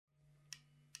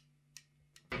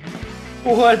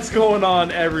What's going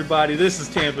on, everybody? This is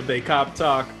Tampa Bay Cop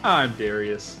Talk. I'm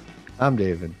Darius. I'm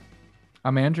David.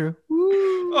 I'm Andrew.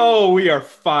 Oh, we are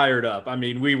fired up. I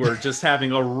mean, we were just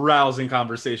having a rousing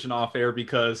conversation off air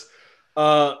because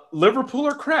Liverpool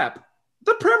are crap.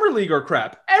 The Premier League are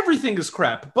crap. Everything is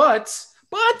crap. But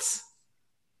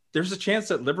there's a chance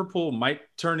that Liverpool might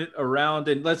turn it around.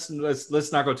 And let's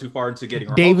not go too far into getting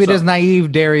our David hopes is up.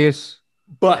 naive, Darius.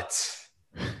 But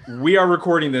we are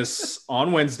recording this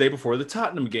on Wednesday before the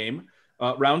Tottenham game,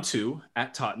 round 2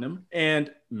 at Tottenham.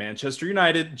 And Manchester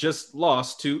United just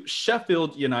lost to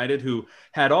Sheffield United, who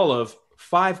had all of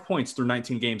 5 points through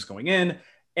 19 games going in.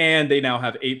 And they now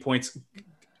have 8 points.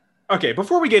 Okay,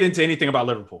 before we get into anything about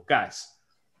Liverpool, guys,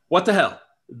 what the hell?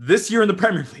 This year in the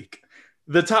Premier League,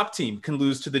 the top team can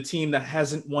lose to the team that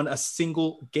hasn't won a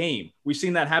single game. We've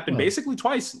seen that happen basically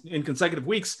twice in consecutive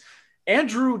weeks.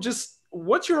 Andrew, just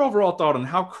what's your overall thought on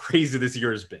how crazy this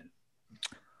year has been?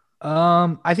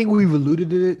 I think we've alluded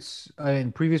to it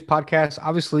in previous podcasts.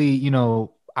 Obviously,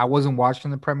 I wasn't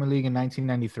watching the Premier League in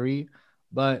 1993,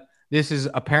 but this is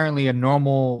apparently a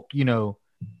normal,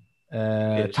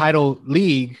 title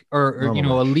league or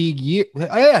a league year.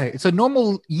 Yeah, it's a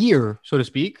normal year, so to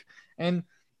speak. And,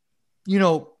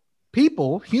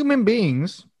 human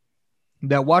beings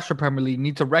that watch the Premier League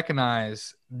need to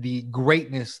recognize the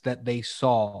greatness that they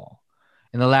saw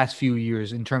in the last few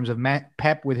years in terms of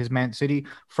Pep with his Man City,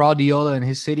 Fraudiola and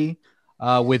his City,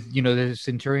 with the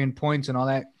Centurion points and all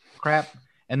that crap,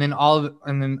 and then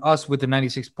us with the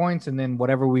 96 points, and then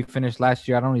whatever we finished last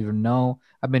year, I don't even know.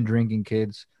 I've been drinking,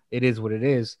 kids. It is what it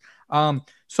is.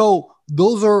 So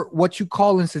those are what you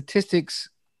call in statistics,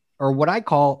 or what I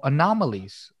call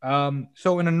anomalies.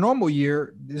 So in a normal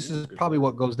year, this is probably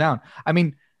what goes down. I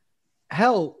mean,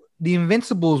 hell, the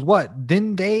Invincibles, what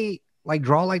didn't they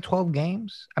draw 12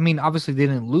 games? I mean, obviously they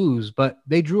didn't lose, but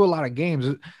they drew a lot of games.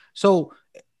 So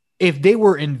if they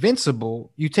were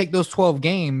invincible, you take those 12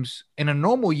 games in a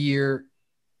normal year.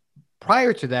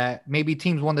 Prior to that, maybe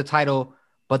teams won the title,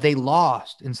 but they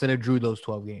lost instead of drew those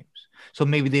 12 games. So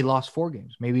maybe they lost 4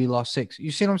 games. Maybe they lost 6.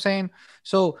 You see what I'm saying?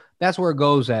 So that's where it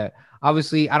goes at.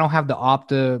 Obviously, I don't have the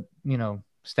Opta,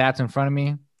 stats in front of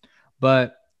me,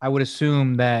 but I would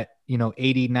assume that,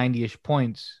 80, 90-ish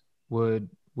points would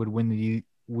win you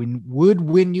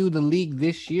the league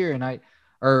this year,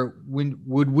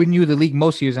 would win you the league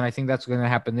most years, and I think that's going to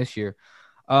happen this year.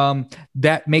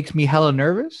 That makes me hella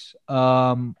nervous.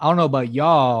 I don't know about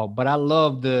y'all, but I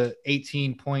love the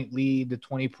 18-point lead, the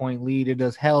 20-point lead. It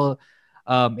does hell.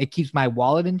 It keeps my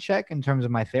wallet in check in terms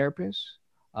of my therapist.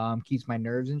 Keeps my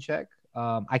nerves in check.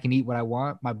 I can eat what I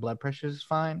want. My blood pressure is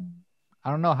fine. I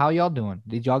don't know how y'all doing.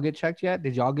 Did y'all get checked yet?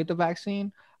 Did y'all get the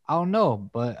vaccine? I don't know,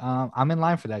 but I'm in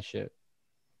line for that shit.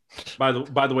 By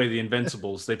the way, the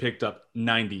Invincibles, they picked up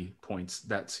 90 points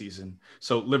that season.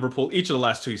 So Liverpool, each of the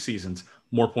last 2 seasons,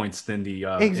 more points than the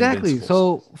exactly. Invincibles.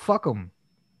 So fuck them.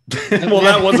 Well,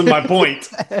 that wasn't my point.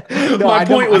 My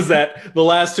point was that the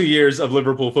last 2 years of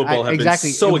Liverpool football have been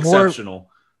so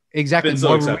exceptional. Exactly.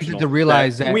 More reason to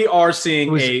realize that we are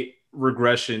seeing a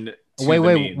regression.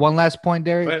 Wait. One last point,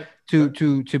 Derek,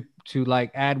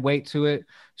 to add weight to it.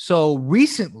 So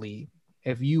recently,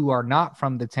 if you are not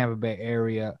from the Tampa Bay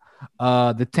area,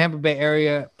 the Tampa Bay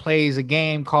area plays a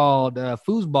game called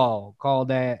foosball,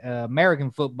 called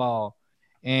American football.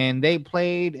 And they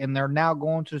played, and they're now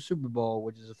going to the Super Bowl,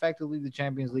 which is effectively the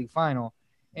Champions League final.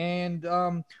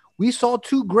 And we saw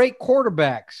 2 great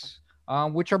quarterbacks,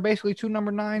 which are basically 2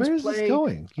 number 9s. Where is this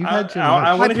going? You've had too much.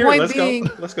 I want to hear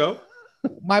it. Let's go.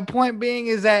 My point being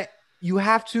is that you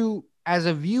have to, as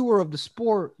a viewer of the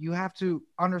sport, you have to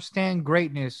understand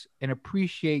greatness and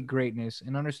appreciate greatness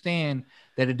and understand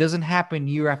that it doesn't happen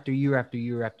year after year after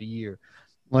year after year.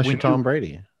 Unless you're Tom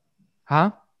Brady.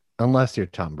 Huh? Unless you're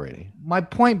Tom Brady. My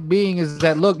point being is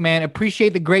that, look, man,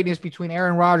 appreciate the greatness between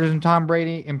Aaron Rodgers and Tom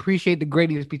Brady. Appreciate the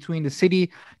greatness between the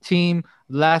City team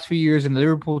the last few years and the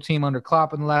Liverpool team under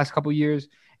Klopp in the last couple of years.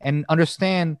 And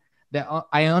understand that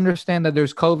I understand that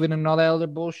there's COVID and all that other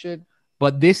bullshit.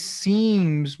 But this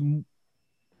seems,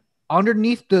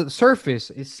 underneath the surface,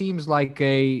 it seems like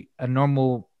a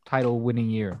normal title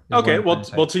winning year. Okay, well,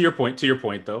 to your point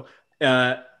though,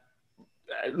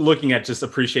 looking at just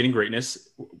appreciating greatness,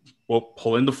 we'll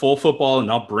pull in the full football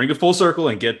and I'll bring it full circle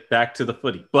and get back to the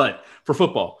footy. But for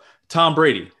football, Tom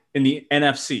Brady in the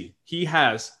NFC, he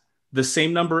has the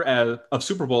same number of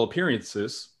Super Bowl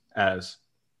appearances as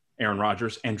Aaron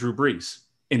Rodgers and Drew Brees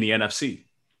in the NFC.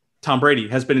 Tom Brady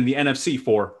has been in the NFC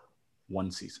for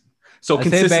 1 season. So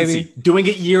consistency, doing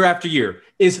it year after year,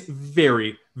 is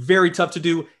very, very tough to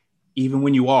do, even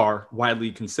when you are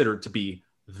widely considered to be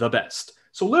the best.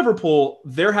 So Liverpool,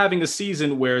 they're having a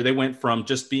season where they went from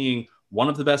just being one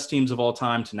of the best teams of all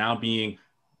time to now being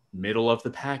middle of the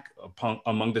pack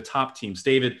among the top teams.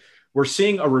 David, we're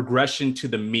seeing a regression to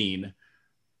the mean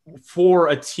for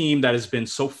a team that has been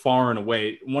so far and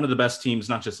away one of the best teams,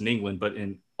 not just in England, but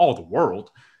in all the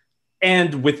world.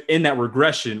 And within that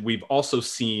regression, we've also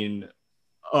seen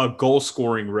a goal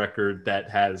scoring record that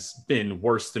has been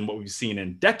worse than what we've seen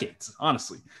in decades.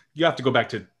 Honestly, you have to go back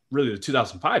to really the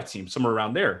 2005 team, somewhere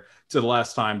around there, to the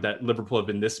last time that Liverpool have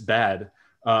been this bad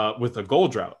with a goal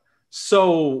drought.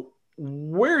 So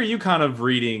where are you kind of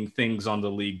reading things on the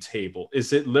league table?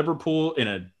 Is it Liverpool in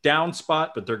a down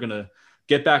spot, but they're going to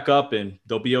get back up and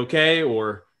they'll be okay?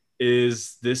 Or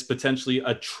is this potentially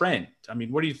a trend? I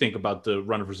mean, what do you think about the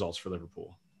run of results for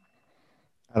Liverpool?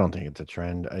 I don't think it's a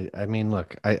trend. I mean,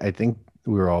 look, I think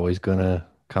we were always going to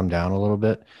come down a little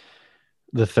bit.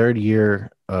 The third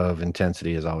year of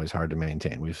intensity is always hard to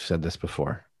maintain. We've said this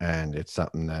before, and it's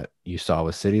something that you saw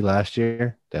with City last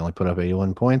year. They only put up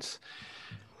 81 points.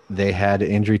 They had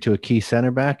injury to a key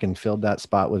center back and filled that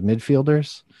spot with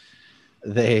midfielders.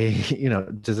 They,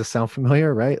 does this sound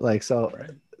familiar, right? Like, so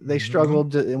right. They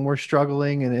struggled and we're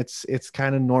struggling, and it's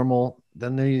kind of normal.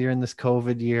 Then you're in this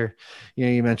COVID year.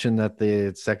 You mentioned that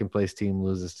the second place team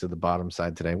loses to the bottom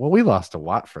side today. Well, we lost to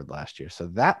Watford last year, so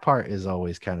that part is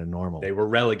always kind of normal. They were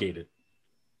relegated.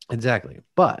 Exactly.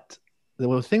 But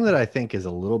the thing that I think is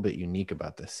a little bit unique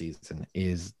about this season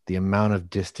is the amount of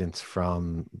distance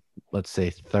from, let's say,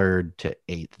 third to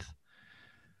eighth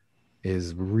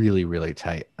is really, really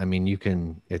tight. I mean,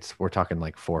 we're talking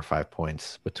like 4 or 5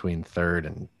 points between third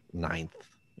and ninth,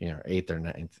 eighth or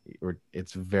ninth.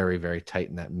 It's very, very tight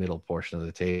in that middle portion of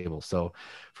the table. So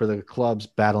for the clubs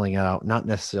battling it out, not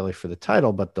necessarily for the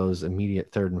title, but those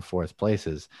immediate third and fourth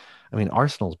places, I mean,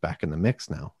 Arsenal's back in the mix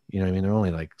now. They're only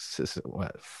like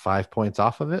 5 points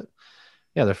off of it.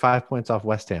 Yeah, they're 5 points off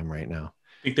West Ham right now.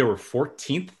 I think they were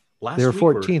 14th. They were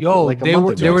 14th. Yo,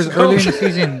 there was early in the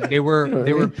season. They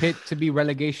were picked to be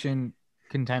relegation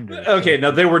contenders. Okay, now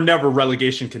they were never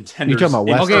relegation contenders. You're talking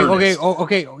about West Ham.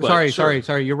 Okay.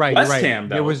 Sorry. You're right. West Ham.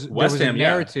 There was a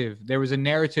narrative. Yeah. There was a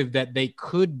narrative that they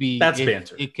could be. That's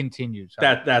banter. It continues.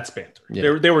 That's banter.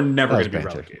 Yeah. They were never going to be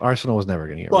relegated. Arsenal was never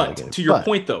going to get relegated. But to your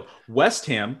point, though, West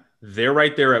Ham, they're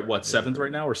right there at what, 7th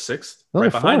right now or 6th? No,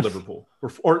 right behind fourth. Liverpool.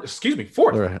 Or excuse me,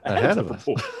 4th. They're ahead of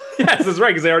Liverpool. Yes, that's right,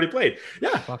 because they already played.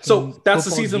 Yeah. So that's the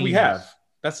season we have.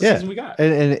 That's the season we got.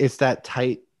 And it's that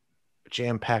tight,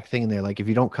 jam-packed thing there. Like, if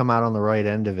you don't come out on the right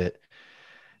end of it,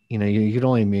 you could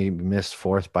only maybe miss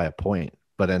 4th by a point,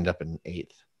 but end up in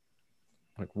 8th.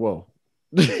 Like, whoa.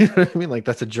 You know what I mean? Like,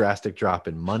 that's a drastic drop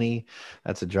in money.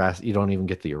 You don't even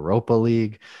get the Europa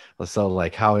League. So,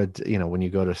 like, when you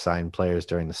go to sign players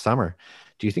during the summer,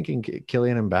 do you think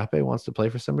Kylian Mbappe wants to play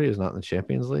for somebody who's not in the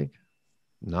Champions League?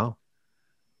 No.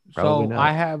 Probably not.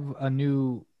 I have a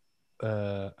new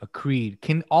a creed.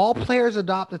 Can all players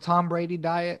adopt the Tom Brady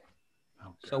diet?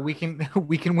 So we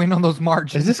can win on those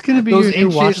margins. Is this going to be your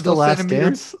watch The Last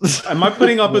Dance? Am I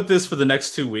putting up with this for the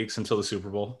next 2 weeks until the Super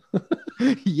Bowl?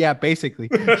 Yeah, basically.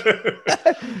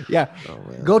 Yeah,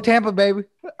 go Tampa, baby.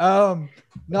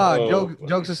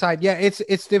 Jokes aside, yeah,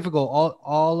 it's difficult.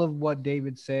 All of what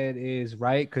David said is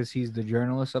right because he's the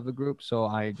journalist of the group. So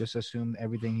I just assume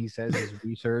everything he says is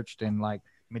researched and like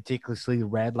meticulously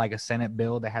read, like a Senate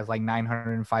bill that has like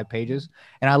 905 pages.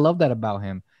 And I love that about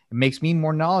him. It makes me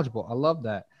more knowledgeable. I love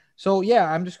that. So, yeah,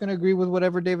 I'm just going to agree with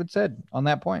whatever David said on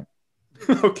that point.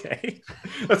 Okay.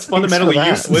 That's fundamentally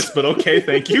useless, but okay.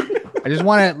 Thank you. I just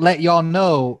want to let y'all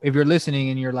know if you're listening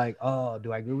and you're like, oh,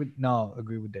 do I agree with? No,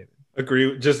 agree with David. Agree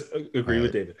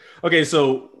with David. Okay,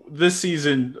 so this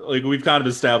season, like we've kind of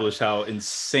established how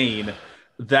insane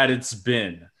that it's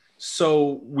been.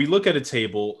 So we look at a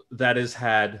table that has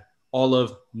had all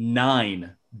of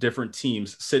 9 different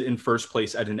teams sit in first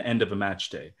place at an end of a match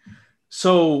day.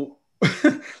 So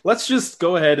let's just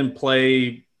go ahead and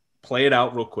play it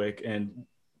out real quick, and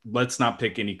let's not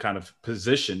pick any kind of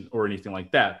position or anything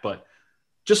like that. But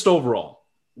just overall,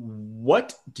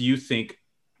 what do you think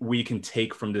we can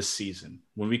take from this season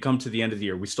when we come to the end of the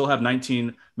year? We still have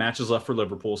 19 matches left for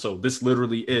Liverpool. So this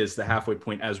literally is the halfway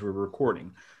point as we're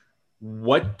recording.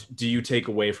 What do you take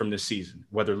away from this season?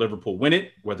 Whether Liverpool win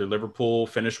it, whether Liverpool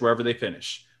finish wherever they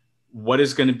finish, what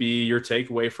is going to be your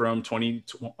takeaway from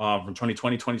 2020,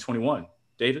 2021?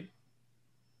 David?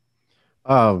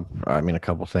 I mean, a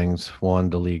couple things.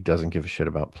 One, the league doesn't give a shit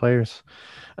about players.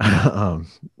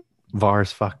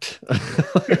 VAR's fucked.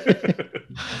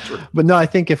 But no, I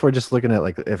think if we're just looking at,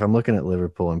 like, if I'm looking at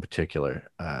Liverpool in particular,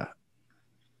 what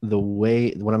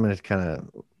I'm going to kind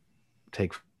of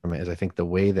take it is I think the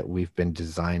way that we've been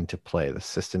designed to play, the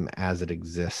system as it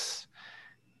exists,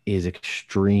 is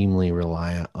extremely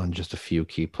reliant on just a few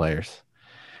key players.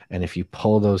 And if you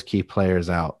pull those key players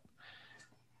out,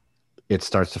 it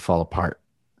starts to fall apart.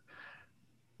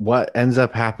 What ends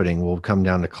up happening will come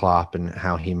down to Klopp and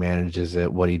how he manages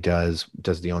it, what he does.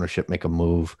 Does the ownership make a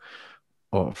move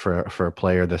for a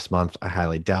player this month? I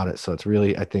highly doubt it. So it's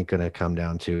really, I think, going to come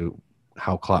down to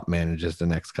how Klopp manages the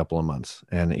next couple of months.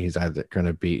 And he's either going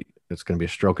to be, it's going to be a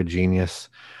stroke of genius,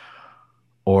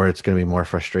 or it's going to be more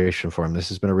frustration for him. This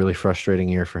has been a really frustrating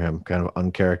year for him, kind of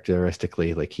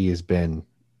uncharacteristically. Like, he has been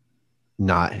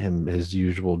not his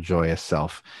usual joyous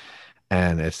self.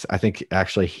 And I think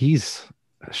actually he's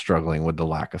struggling with the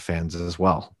lack of fans as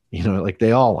well. You know, like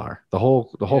they all are. The whole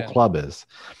club is.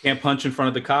 Can't punch in front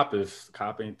of the cop if the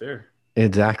cop ain't there.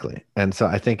 Exactly. And so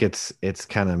I think it's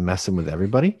kind of messing with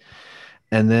everybody.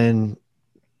 And then,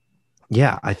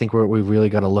 yeah, I think what we've really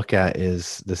got to look at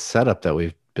is the setup that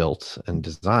we've built and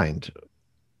designed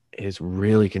is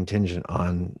really contingent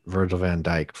on Virgil van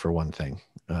Dijk, for one thing.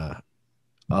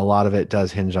 A lot of it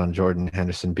does hinge on Jordan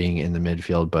Henderson being in the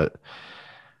midfield, but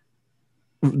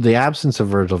the absence of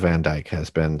Virgil van Dijk has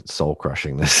been soul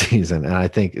crushing this season. And I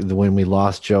think when we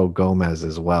lost Joe Gomez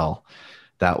as well,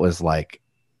 that was like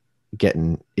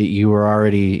you were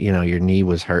already, you know, your knee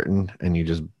was hurting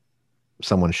and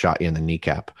someone shot you in the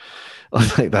kneecap.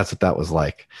 Like, that's what that was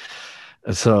like.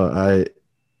 So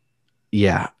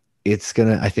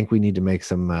I think we need to make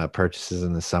some purchases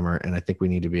in the summer, and I think we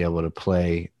need to be able to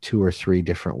play 2 or 3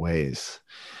 different ways.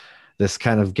 This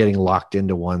kind of getting locked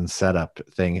into one setup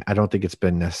thing, I don't think it's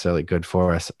been necessarily good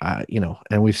for us.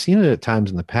 And we've seen it at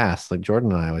times in the past. Like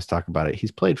Jordan and I always talk about it.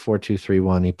 He's played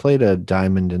 4-2-3-1. He played a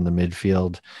diamond in the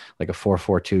midfield, like a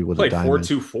 4-4-2 with a diamond.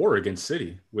 Played 4-2-4 against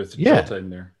City with Jota in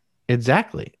there.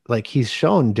 Exactly. Like, he's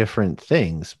shown different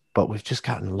things, but we've just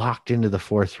gotten locked into the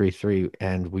 4-3-3,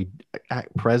 and we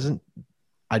at present,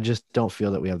 I just don't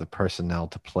feel that we have the personnel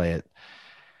to play it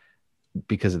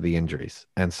because of the injuries.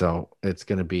 And so it's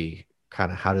going to be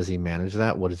kind of, how does he manage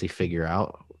that? What does he figure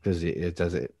out? Because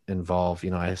does it involve,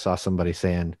 you know, I saw somebody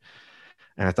saying,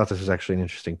 and I thought this was actually an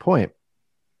interesting point,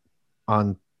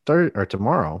 on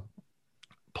tomorrow,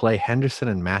 play Henderson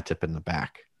and Matip in the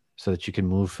back, so that you can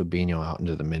move Fabinho out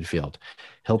into the midfield.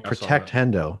 He'll protect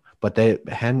Hendo, but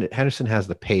Henderson has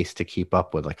the pace to keep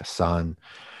up with like a Son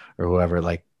or whoever.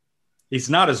 Like, he's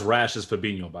not as rash as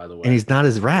Fabinho, by the way. And he's not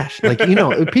as rash. Like, you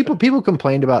know, people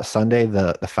complained about Sunday,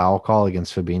 the foul call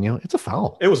against Fabinho. It's a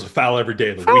foul. It was a foul every day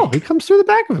of the week. He comes through the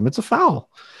back of him. It's a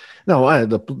foul. No,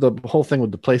 the whole thing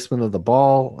with the placement of the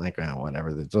ball, like,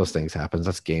 whatever, those things happen.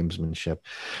 That's gamesmanship.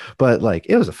 But like,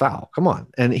 it was a foul. Come on.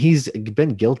 And he's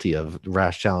been guilty of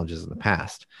rash challenges in the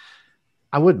past.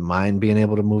 I wouldn't mind being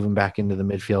able to move him back into the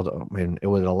midfield. I mean, it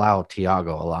would allow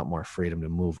Thiago a lot more freedom to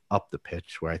move up the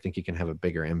pitch, where I think he can have a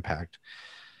bigger impact.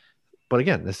 But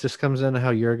again, this just comes into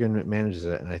how Jurgen manages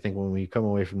it. And I think when we come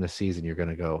away from this season, you're going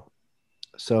to go,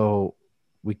 so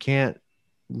we can't,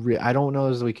 I don't know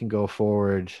as we can go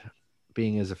forward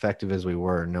being as effective as we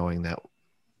were, knowing that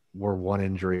we're one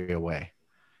injury away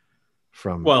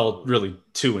from, well, really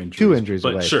two injuries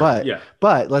away. Sure,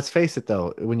 but let's face it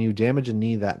though, when you damage a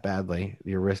knee that badly,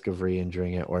 your risk of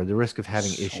re-injuring it, or the risk of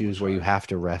having issues where you have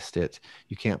to rest it,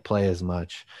 you can't play as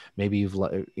much. Maybe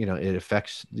it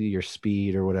affects your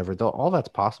speed or whatever. Though all that's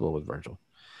possible with Virgil.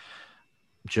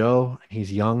 Joe,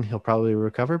 he's young. He'll probably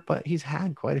recover, but he's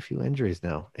had quite a few injuries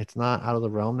now. It's not out of the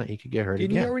realm that he could get hurt again.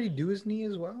 Didn't he already do his knee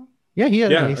as well? Yeah, he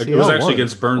had an ACL. ACL It was actually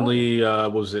against Burnley.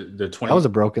 Was it the 20? That was a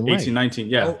broken leg. 18-19.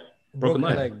 Yeah. Broken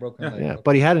leg. Yeah,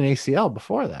 but he had an ACL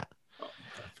before that.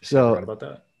 So I forgot about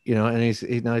that. You know, and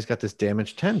he's got this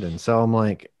damaged tendon. So I'm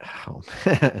like, oh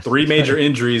man. 3 major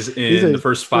injuries in the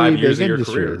first 5 years of your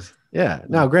career. Yeah.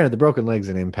 Now, granted, the broken leg's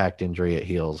an impact injury. It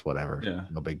heals, whatever. Yeah.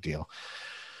 No big deal.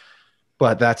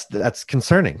 But that's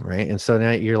concerning, right? And so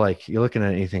now you're looking at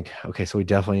it and you think, okay, so we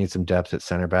definitely need some depth at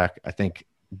center back. I think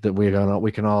that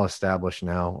we can all establish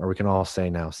now, or we can all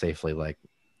say now safely, like,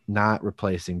 not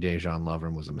replacing Dejan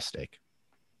Lovren was a mistake.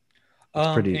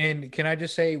 And can I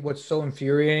just say what's so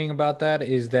infuriating about that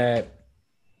is that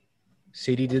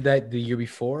City did that the year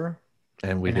before,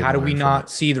 and how do we not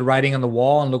see the writing on the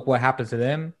wall and look what happened to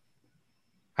them?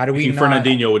 How do we?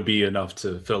 Fernandinho would be enough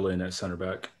to fill in at center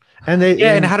back.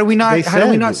 And how do we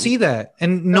not see that?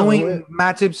 And knowing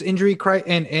Matip's injury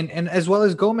and as well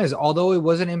as Gomez, although it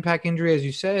was an impact injury, as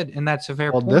you said, and that's a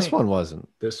fair point. Well, this one wasn't.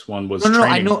 This one was. No,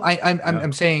 I know.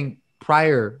 I'm saying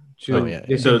prior to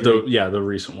this the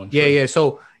recent one. Yeah.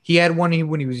 So he had one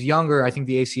when he was younger, I think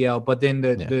the ACL, but then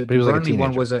the Burnley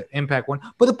one was an impact one.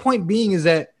 But the point being is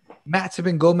that Matip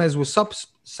and Gomez was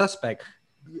suspect.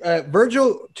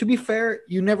 Virgil, to be fair,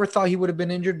 you never thought he would have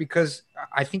been injured because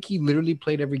I think he literally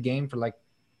played every game for like,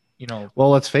 Well,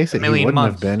 let's face a it, he million wouldn't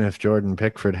have months. been if Jordan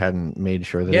Pickford hadn't made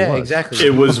sure that he Yeah, was. exactly.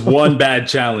 It was one bad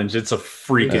challenge. It's a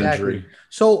freak Exactly. injury.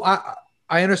 So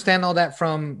I understand all that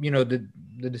from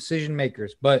the decision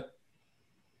makers, but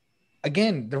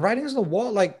again, the writing's on the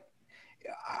wall. Like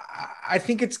I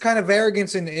think it's kind of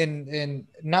arrogance in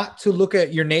not to look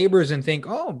at your neighbors and think,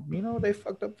 oh, they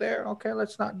fucked up there. Okay,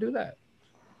 let's not do that.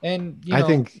 And I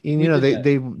think we they did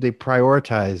that. they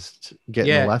prioritized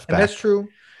getting the left and back that's true.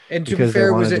 And to be because they fair,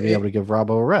 it was wanted to be able to give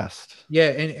Robbo a rest. yeah,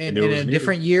 And in it a was needed.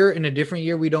 different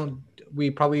year,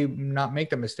 we probably not make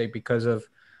the mistake because of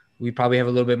we probably have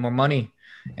a little bit more money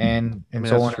and I mean,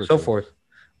 so that's on true, and so too. forth.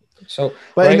 So,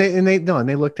 But right? and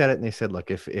they looked at it and they said, look,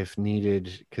 if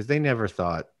needed, because they never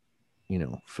thought,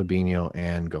 Fabinho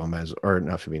and Gomez, or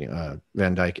not Fabinho,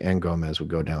 Van Dijk and Gomez would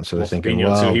go down. So they're thinking, Fabinho,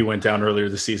 too, well, he went down earlier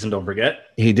this season. Don't forget.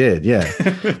 he did, yeah.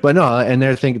 But no, and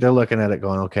they're looking at it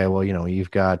going, okay, well,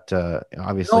 you've got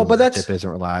obviously No, but Matip isn't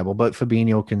reliable, but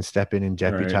Fabinho can step in and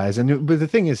deputize. But the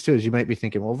thing is too is you might be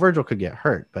thinking, well, Virgil could get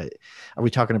hurt, but are we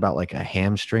talking about like a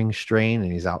hamstring strain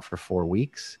and he's out for 4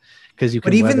 weeks? Because you can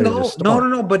But even weather the though storm.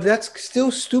 no, but that's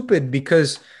still stupid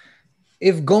because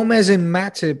if Gomez and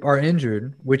Matip are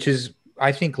injured, which is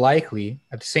I think likely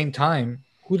at the same time,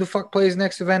 who the fuck plays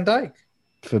next to Van Dijk?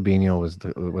 Fabinho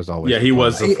was always Yeah, he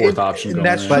was the It- fourth it- option and going.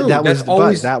 that's right? true. but that That's was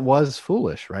always- that was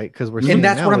foolish, right? Because we're seeing And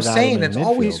that's now what I'm without him saying. in That's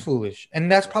always midfield. foolish.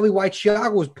 And that's probably why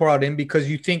Thiago was brought in because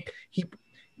you think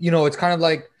it's kind of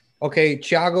like, okay,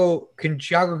 Thiago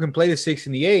can play the 6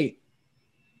 and the 8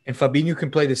 and Fabinho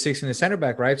can play the 6 and the center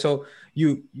back, right? So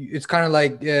it's kind of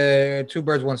like two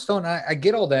birds, one stone. I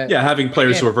get all that. Yeah, having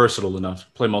players Again- who are versatile enough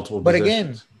to play multiple But positions.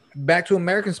 again, back to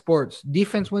American sports,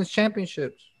 defense wins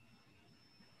championships.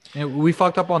 And we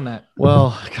fucked up on that.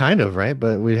 Well, kind of, right?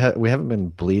 But we haven't been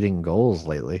bleeding goals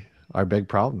lately. Our big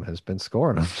problem has been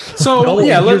scoring them. So No,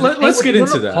 yeah, here's- let's get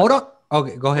into that. Hold on.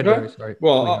 Okay, go ahead, Okay. Barry. Sorry.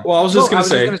 Well, I was just gonna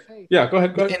say, say. yeah, go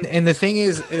ahead. And the thing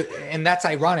is, and that's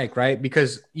ironic, right?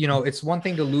 Because it's one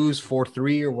thing to lose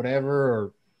 4-3 or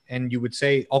whatever, and you would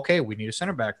say, okay, we need a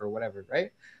center back or whatever,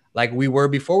 right? Like we were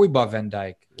before we bought Van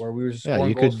Dijk, where we were just Yeah,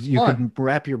 you could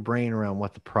wrap your brain around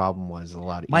what the problem was a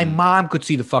lot. My mom could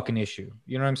see the fucking issue.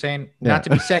 You know what I'm saying? Yeah. Not to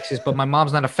be sexist, but my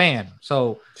mom's not a fan.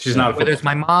 So She's not a whether fan. it's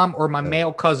my mom or my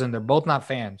male cousin, they're both not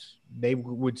fans. They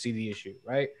would see the issue,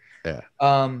 right? Yeah.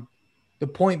 The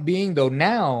point being, though,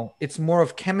 now it's more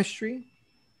of chemistry.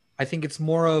 I think it's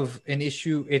more of an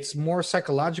issue. It's more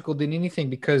psychological than anything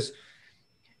because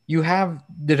you have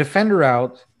the defender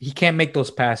out. He can't make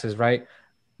those passes, right?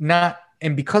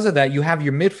 And because of that, you have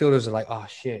your midfielders are like, oh,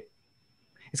 shit.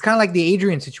 It's kind of like the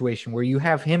Adrian situation where you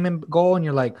have him in goal and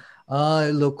you're like, a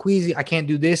little queasy. I can't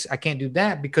do this. I can't do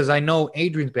that because I know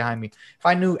Adrian's behind me. If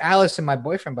I knew Allison, my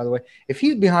boyfriend, by the way, if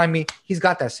he's behind me, he's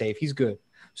got that save. He's good.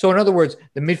 So in other words,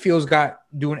 the midfield's got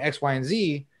doing X, Y, and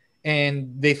Z,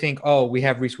 and they think, oh, we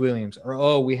have Reece Williams or,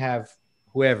 oh, we have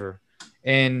whoever.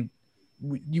 And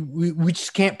we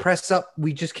just can't press up.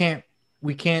 We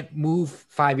can't move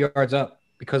 5 yards up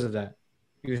because of that.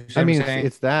 You see what I I'm mean, saying?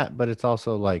 it's that, but it's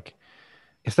also like,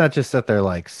 it's not just that they're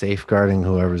like safeguarding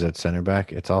whoever's at center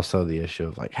back. It's also the issue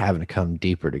of like having to come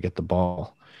deeper to get the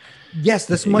ball. Yes,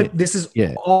 this is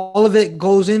Yeah. all of it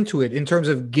goes into it in terms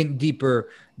of getting deeper,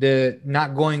 the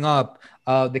not going up,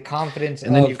 the confidence,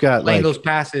 And then of you've got, playing like, those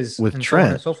passes with and so on and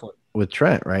Trent. so forth. With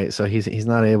Trent, right? So he's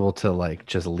not able to like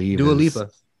just leave. Dua Lipa.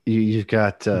 You've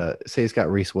got say he's got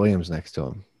Reece Williams next to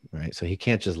him, right? So he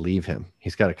can't just leave him.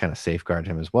 He's got to kind of safeguard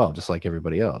him as well, just like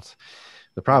everybody else.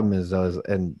 The problem is those,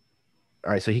 and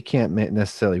all right, so he can't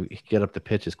necessarily get up the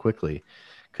pitch as quickly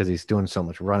because he's doing so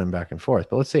much running back and forth.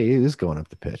 But let's say he is going up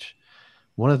the pitch.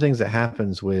 One of the things that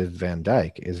happens with Van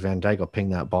Dijk is Van Dijk will ping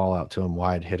that ball out to him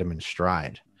wide, hit him in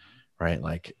stride, right?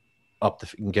 Like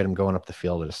get him going up the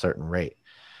field at a certain rate.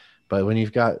 But when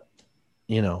you've got,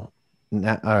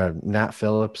 Nat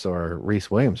Phillips or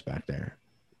Reece Williams back there,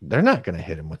 they're not going to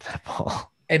hit him with that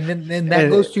ball. And then that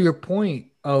goes to your point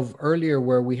of earlier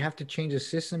where we have to change the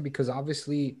system because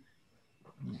obviously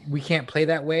we can't play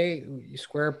that way.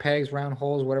 Square pegs, round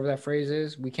holes, whatever that phrase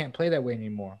is, we can't play that way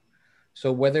anymore.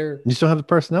 So whether You still have the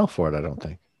personnel for it, I don't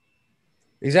think.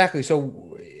 exactly.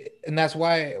 So, and that's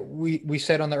why we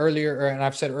said on the earlier, and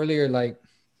I've said earlier, like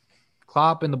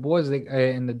Klopp and the boys,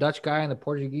 and the Dutch guy and the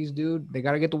Portuguese dude, they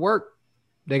got to get to work.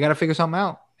 They got to figure something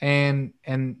out. And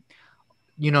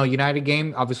United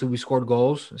game, obviously we scored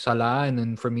goals, Salah, and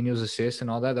then Firmino's assist and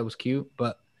all that. That was cute.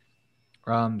 But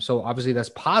so obviously that's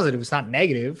positive. It's not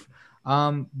negative.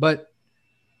 But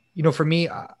for me,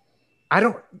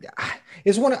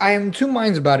 It's one. I am in two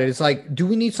minds about it. It's like, do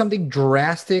we need something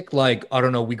drastic? Like, I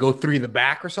don't know, we go three in the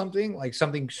back or something, like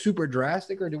something super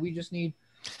drastic, or do we just need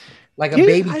like a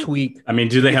baby tweak? I mean,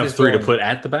 do they get have this three to going? put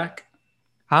at the back?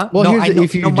 Huh? Well, no, here's I know.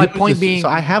 if you No, my do point this- being, so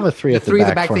I have a three the at the three at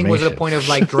the back back thing was a formation. point of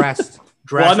like dressed.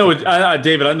 Well, I know,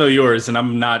 David. I know yours, and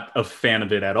I'm not a fan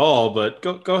of it at all. But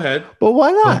go ahead. But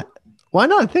why not? Why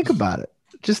not? Think about it.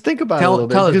 Just think about it a Tell- little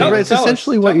bit. tell us, Because David. it's Tell us,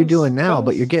 essentially tell what you're us, doing now, tell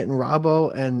but us. you're getting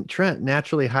Robbo and Trent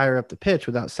naturally higher up the pitch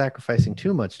without sacrificing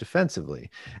too much defensively.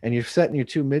 And you're setting your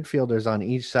two midfielders on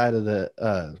each side of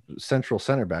the central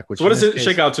center back. Which So what in does this it case-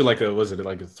 shake out to? Like a was it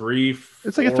like a 3?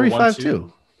 It's like a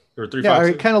 3-5-2. or Yeah, or 3-5-2?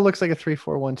 it kind of looks like a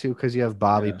 3-4-1-2 because you have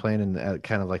Bobby Yeah. playing in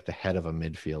kind of like the head of a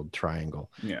midfield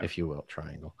triangle, Yeah. if you will,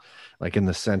 triangle, like in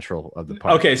the central of the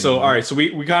park. Okay, so all right, so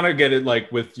we kind of get it.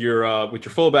 Like with your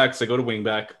fullbacks, they go to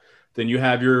wingback. Then you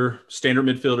have your standard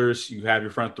midfielders. You have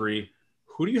your front three.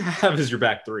 Who do you have as your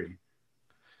back three?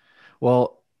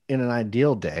 Well, in an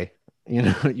ideal day, you'd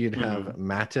have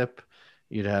Matip,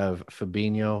 you'd have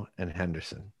Fabinho and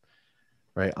Henderson,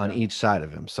 right, on each side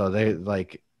of him. So they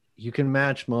like you can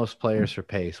match most players for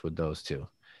pace with those two,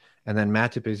 and then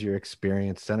Matip is your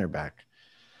experienced center back.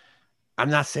 I'm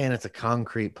not saying it's a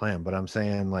concrete plan, but I'm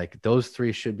saying like those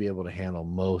three should be able to handle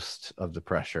most of the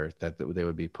pressure that they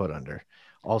would be put under.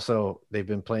 Also, they've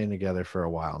been playing together for a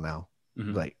while now.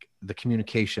 Mhm. Like the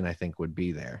communication, I think, would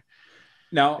be there.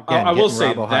 Now, Again, I will getting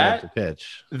say Robbo high up that the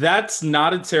pitch. that's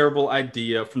not a terrible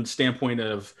idea from the standpoint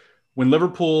of when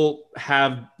Liverpool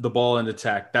have the ball in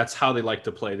attack. That's how they like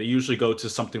to play. They usually go to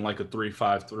something like a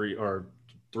 3-5-3 or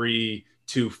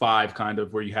 3-2-5 kind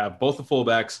of, where you have both the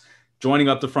fullbacks joining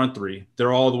up the front three.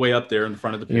 They're all the way up there in the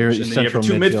front of the pitch, Your and then you have your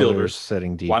central two midfielders.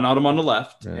 sitting deep. Wijnaldum on the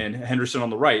left Yeah. and Henderson on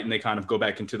the right, and they kind of go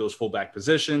back into those fullback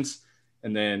positions.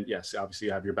 And then, yes, obviously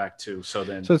you have your back two. So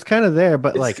then, So it's kind of there,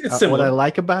 but It's what similar. I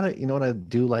like about it, what I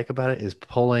do like about it is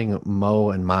pulling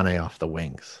Mo and Mane off the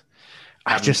wings.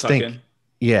 I having just tuck think,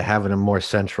 in. having them more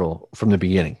central from the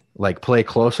beginning, like play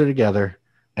closer together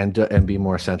and be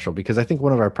more central. Because I think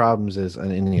one of our problems is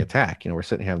in the attack. We're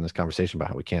sitting here having this conversation about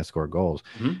how we can't score goals,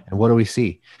 Mhm. and what do we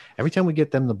see? Every time we get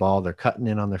them the ball, they're cutting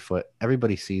in on their foot.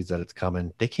 Everybody sees that it's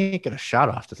coming. They can't get a shot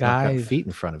off. That's not got Guys. feet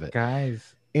in front of it.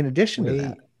 Guys, In addition to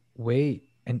that, wait,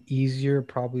 an easier,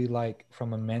 probably like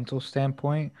from a mental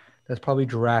standpoint, that's probably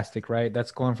drastic, right?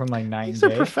 That's going from like 9 these are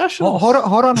days. professionals. Hold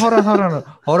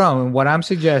on. What I'm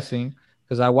suggesting,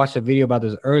 because I watched a video about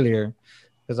this earlier,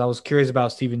 because I was curious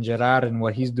about Steven Gerrard and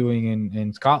what he's doing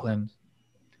in Scotland.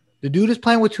 The dude is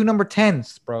playing with two number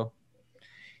 10s, bro.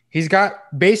 He's got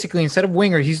basically, instead of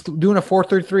winger, he's doing a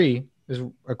 4-3-3,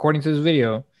 according to this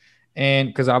video. And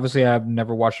because obviously I've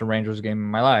never watched a Rangers game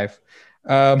in my life.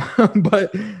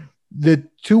 But the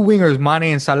two wingers,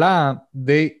 Mane and Salah,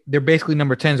 they're basically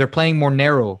number 10s. They're playing more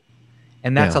narrow.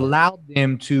 And that's Yeah. allowed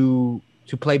them to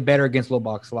play better against low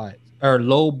block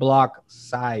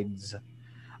sides.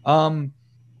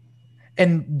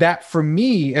 And that for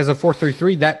me as a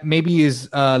 4-3-3, that maybe is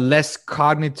less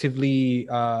cognitively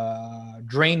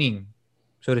draining,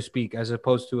 so to speak, as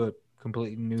opposed to a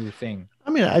completely new thing. I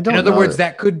mean, I don't. In other know words,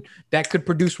 that could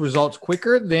produce results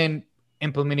quicker than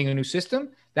implementing a new system.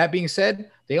 That being said,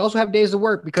 they also have days of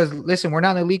work because listen, we're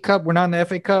not in the League Cup, we're not in the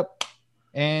FA Cup,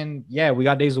 and yeah, we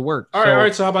got days of work. All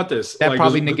right. So how about this? That Like,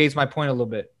 probably does- negates my point a little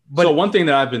bit. But so one thing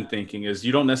that I've been thinking is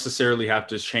you don't necessarily have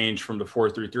to change from the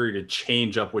 4-3-3 to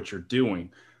change up what you're doing.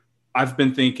 I've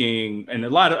been thinking, and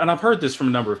I've heard this from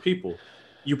a number of people.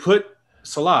 You put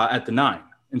Salah at the 9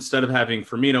 instead of having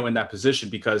Firmino in that position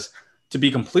because, to be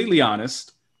completely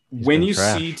honest, when been you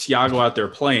trash. see Thiago out there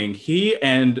playing, he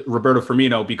and Roberto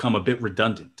Firmino become a bit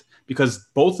redundant because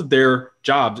both of their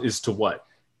jobs is to what?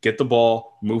 Get the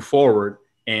ball, move forward,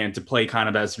 and to play kind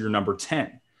of as your number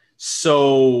 10.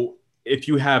 So if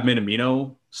you have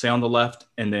Minamino, say on the left,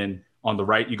 and then on the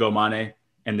right you go Mane,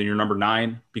 and then your number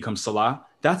 9 becomes Salah,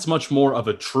 that's much more of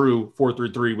a true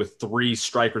 4-3-3 with 3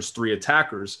 strikers, 3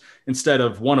 attackers, instead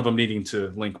of one of them needing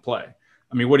to link play.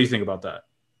 I mean, what do you think about that?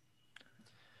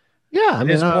 Yeah, at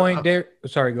this point,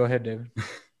 sorry, go ahead, David.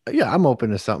 yeah, I'm open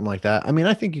to something like that. I mean,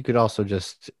 I think you could also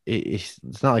just. It's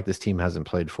not like this team hasn't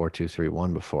played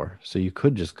 4-2-3-1 before, so you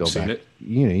could just go Seen back. it.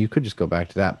 You could just go back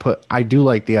to that. But I do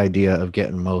like the idea of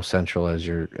getting Mo Central as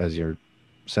your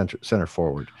center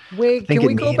forward. Wait, think can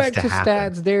we it go needs back to to happen.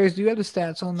 stats? Darius, do you have the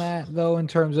stats on that though, in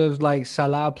terms of like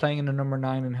Salah playing in the number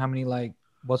 9 and how many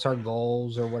what's our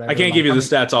goals or whatever? I can't like, give you how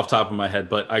the many- stats off the top of my head,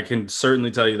 but I can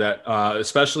certainly tell you that,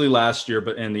 especially last year,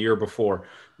 but in the year before,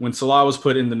 when Salah was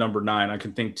put in the number 9, I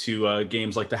can think to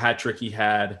games like the hat trick he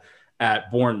had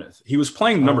at Bournemouth. He was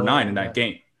playing number 9 in that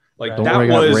game. Like Don't that worry,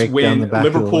 got was raked down the when back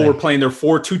of the Liverpool were leg. playing their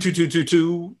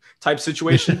 4-2-2-2-2-2 type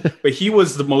situation. But he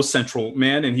was the most central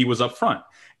man, and he was up front.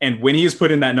 And when he is put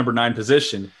in that number 9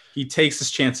 position, he takes his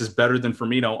chances better than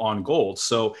Firmino on goal.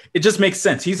 So it just makes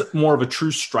sense. He's more of a true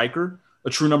striker,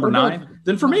 a true number 9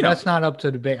 than Firmino. That's not up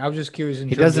to debate. I was just curious.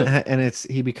 He doesn't, and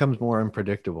he becomes more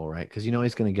unpredictable, right? Because you know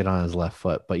he's going to get on his left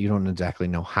foot, but you don't exactly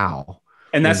know how.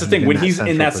 And that's the thing. When he's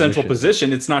in that central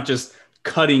position, it's not just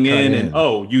cutting in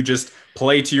and, you just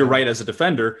play to your right as a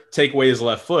defender, take away his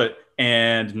left foot,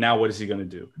 and now what is he going to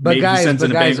do? But maybe he sends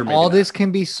in a guys, banger, all not. this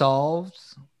can be solved.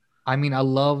 I mean, I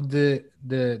love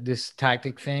this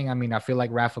tactic thing. I mean, I feel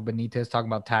like Rafa Benitez talking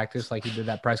about tactics, like he did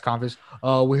that press conference.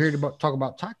 We're here to talk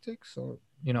about tactics, or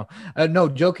no,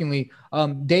 jokingly.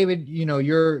 David,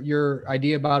 your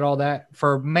idea about all that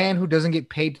for a man who doesn't get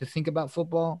paid to think about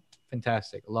football,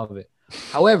 fantastic, love it.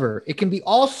 However, it can be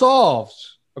all solved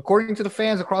according to the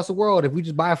fans across the world if we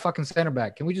just buy a fucking center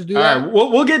back. Can we just do that? All right,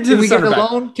 we'll get into the center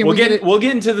back. We'll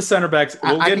get into the center backs.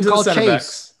 We'll get into the center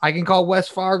backs. I can call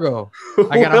West Fargo.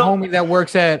 I got a homie that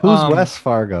works at who's West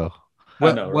Fargo?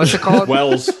 What's it called?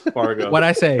 Wells Fargo. What'd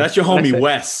I say? That's your homie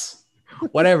Wes.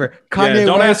 Whatever. Kanye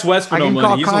don't West, ask Wes for no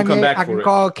money. He's gonna come back for it. I can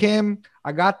call Kim.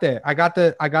 I got that. I got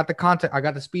the contact. I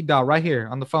got the speed dial right here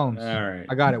on the phones. All right.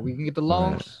 I got it. We can get the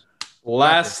loans.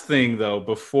 Last thing though,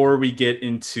 before we get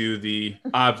into the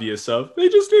obvious of they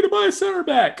just need to buy a center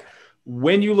back.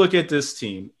 When you look at this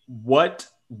team, what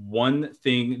one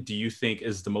thing do you think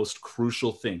is the most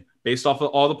crucial thing based off of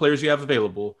all the players you have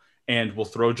available? And we'll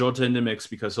throw Jota in the mix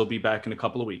because he'll be back in a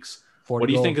couple of weeks. What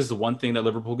do you think is the one thing that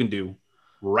Liverpool can do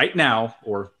right now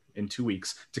or in 2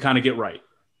 weeks to kind of get right?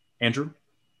 Andrew?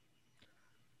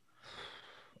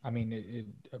 I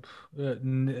mean,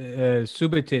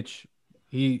 Subotic,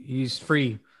 he's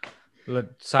free.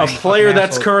 A player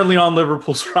that's currently on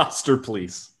Liverpool's roster,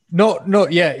 please. No,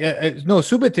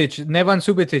 Subotic, Nevan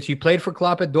Subotic. He played for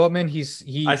Klopp at Dortmund.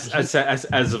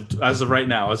 As of right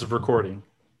now, as of recording.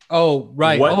 Oh,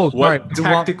 right. What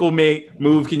tactical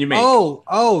move can you make?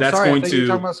 That's sorry. Going to to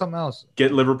talking about something else.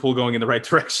 Get Liverpool going in the right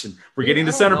direction. We're getting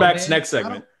to center backs next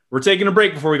segment. We're taking a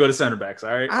break before we go to center backs.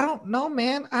 All right. I don't know,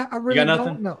 man. I really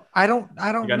don't know. I don't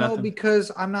know because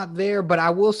I'm not there. But I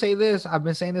will say this. I've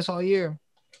been saying this all year.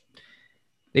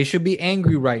 They should be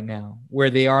angry right now where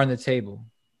they are on the table.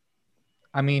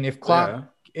 I mean, if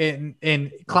Klopp and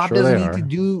Klopp doesn't need to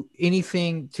do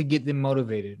anything to get them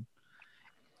motivated.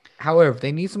 However, if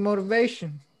they need some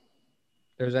motivation,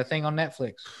 there's that thing on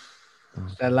Netflix.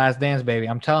 It's that Last Dance, baby.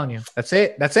 I'm telling you. That's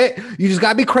it. You just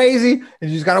gotta be crazy and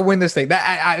you just gotta win this thing.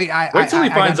 Wait till he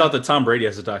finds out that Tom Brady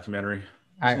has a documentary.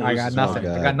 I got nothing.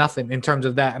 I got nothing in terms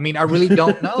of that. I mean, I really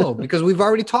don't know because we've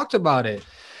already talked about it.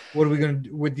 What are we gonna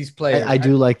do with these players? I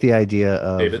do like the idea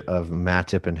of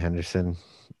Matip and Henderson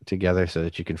together so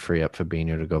that you can free up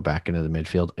Fabinho to go back into the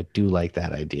midfield. I do like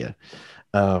that idea.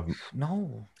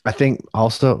 No. I think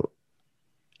also,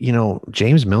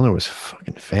 James Milner was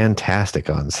fucking fantastic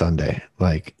on Sunday.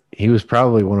 Like he was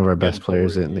probably one of our best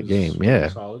players in the game. Yeah.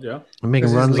 Solid, yeah.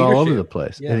 Making runs all over the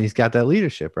place. Yeah. And he's got that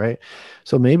leadership, right?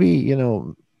 So maybe,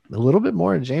 a little bit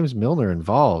more of James Milner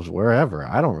involved wherever.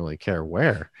 I don't really care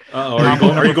where. Are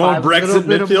you going Brexit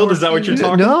midfield? Is that what you're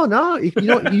talking? No.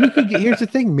 You could here's the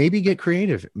thing. Maybe get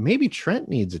creative. Maybe Trent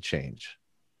needs a change.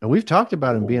 And we've talked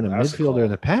about him being a midfielder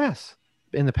in the past.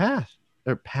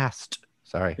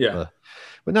 Sorry. Yeah.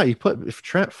 But no, you put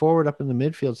Trent forward up in the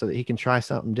midfield so that he can try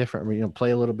something different,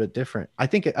 play a little bit different. I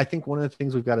think one of the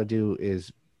things we've got to do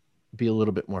is be a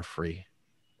little bit more free.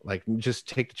 Like just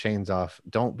take the chains off.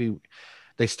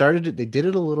 They did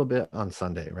it a little bit on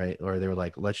Sunday, right? Or they were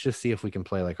like, let's just see if we can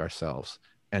play like ourselves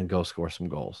and go score some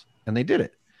goals. And they did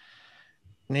it.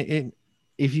 And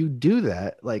if you do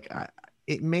that,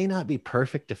 it may not be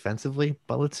perfect defensively,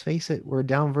 but let's face it, we're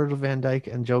down Virgil van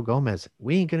Dijk and Joe Gomez.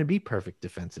 We ain't going to be perfect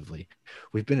defensively.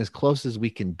 We've been as close as we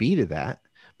can be to that,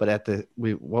 but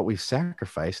what we've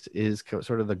sacrificed is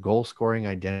sort of the goal scoring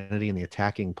identity and the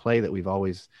attacking play that we've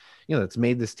always, that's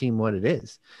made this team what it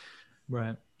is.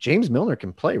 Right. James Milner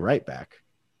can play right back.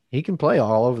 He can play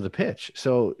all over the pitch.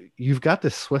 So you've got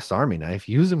this Swiss Army knife.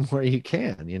 Use him where you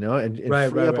can,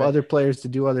 and free up other players to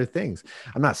do other things.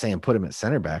 I'm not saying put him at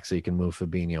center back so you can move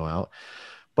Fabinho out.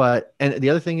 And the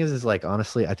other thing is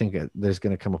honestly, I think there's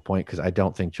going to come a point because I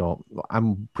don't think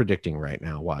I'm predicting right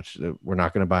now, watch, we're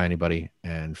not going to buy anybody.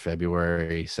 And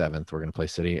February 7th, we're going to play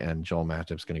City and Joel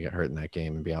Matip's going to get hurt in that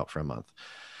game and be out for a month.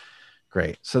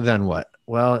 Great. So then what?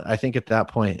 Well, I think at that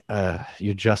point,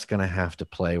 you're just going to have to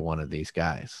play one of these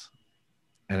guys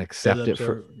and accept it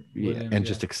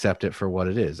just accept it for what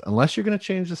it is. Unless you're going to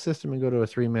change the system and go to a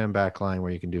 3-man back line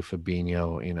where you can do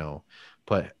Fabinho,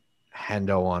 put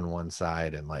Hendo on one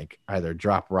side and like either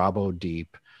drop Robbo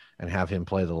deep and have him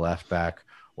play the left back,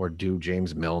 or do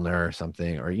James Milner or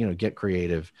something, or, you know, get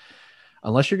creative.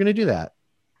 Unless you're going to do that,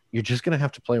 you're just going to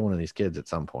have to play one of these kids at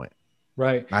some point.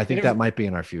 Right. I think that might be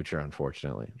in our future,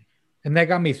 unfortunately. And that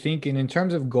got me thinking in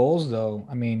terms of goals, though.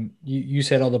 I mean, you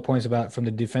said all the points about from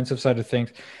the defensive side of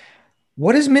things.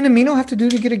 What does Minamino have to do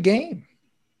to get a game?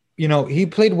 You know, he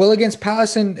played well against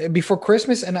Palace before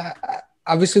Christmas, and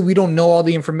obviously we don't know all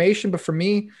the information. But for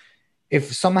me,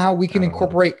 if somehow we can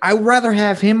incorporate, I would rather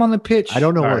have him on the pitch. I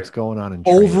don't know what's going on in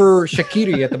over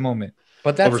Shaqiri at the moment.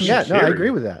 But that's no, I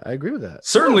agree with that.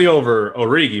 Certainly over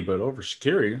Origi, but over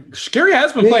Shaqiri. Shaqiri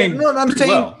has been playing. No, I'm saying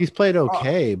well. He's played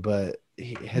okay, but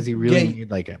has he really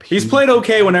he's played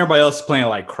okay when everybody else is playing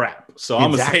like crap. So I'm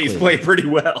gonna say he's played pretty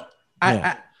well.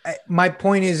 My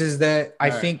point is that I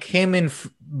think him and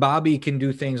Bobby can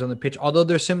do things on the pitch. Although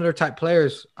they're similar type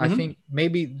players, I think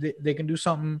maybe they can do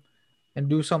something and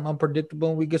do something unpredictable,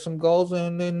 and we get some goals,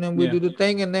 and then we do the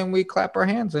thing, and then we clap our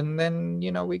hands, and then,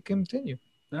 you know, we continue.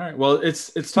 All right. Well,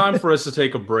 it's time for us to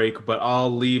take a break, but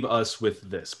I'll leave us with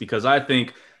this, because I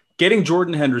think getting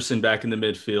Jordan Henderson back in the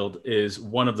midfield is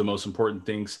one of the most important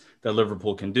things that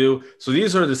Liverpool can do. So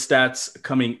these are the stats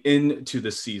coming into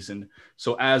the season.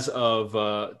 So as of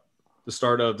the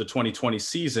start of the 2020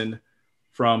 season,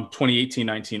 from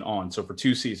 2018-19 on, so for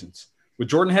 2 seasons, with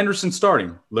Jordan Henderson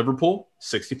starting, Liverpool,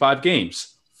 65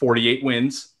 games, 48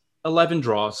 wins, 11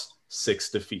 draws, 6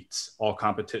 defeats, all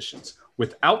competitions.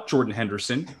 Without Jordan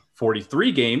Henderson,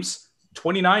 43 games,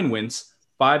 29 wins,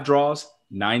 5 draws,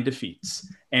 9 defeats.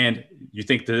 And you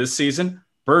think that this season,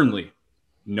 Burnley,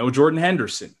 no Jordan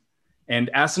Henderson.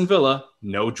 And Aston Villa,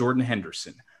 no Jordan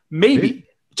Henderson. Maybe,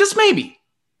 just maybe,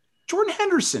 Jordan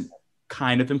Henderson,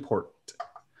 kind of important.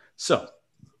 So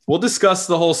we'll discuss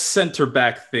the whole center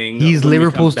back thing. He's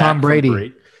Liverpool's Tom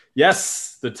Brady.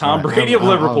 Yes, the Tom Brady of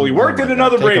Liverpool. He worked in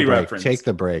another Brady reference. Take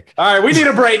the break. All right, we need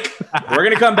a break. We're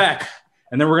going to come back,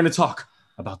 and then we're going to talk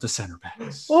about the center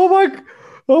backs. Oh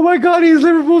my God, he's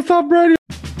Liverpool's Tom Brady.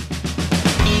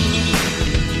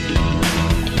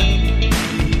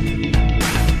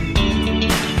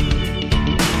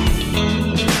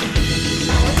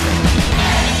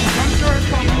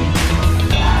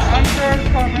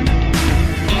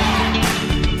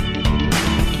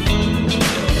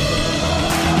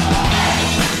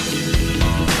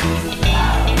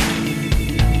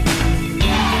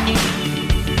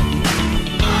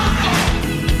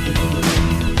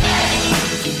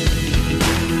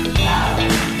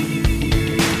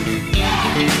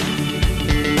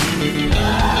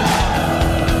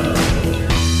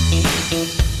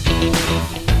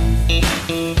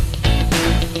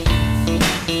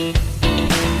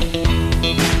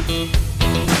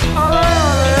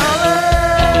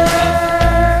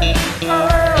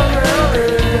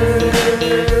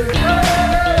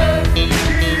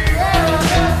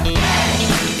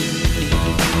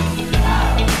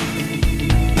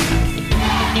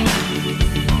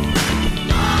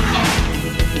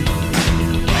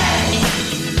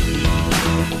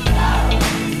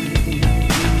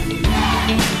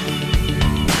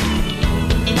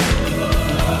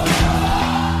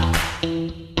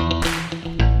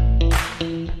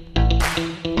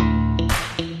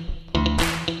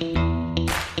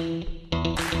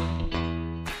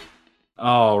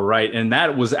 And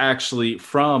that was actually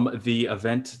from the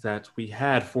event that we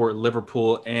had for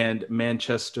Liverpool and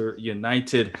Manchester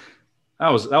United. That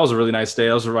was a really nice day.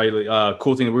 That was a really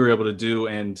cool thing that we were able to do.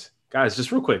 And guys,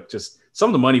 just real quick, just some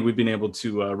of the money we've been able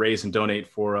to raise and donate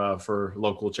for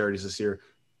local charities this year.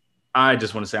 I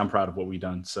just want to say I'm proud of what we've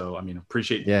done. So, I mean,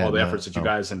 appreciate all the efforts that you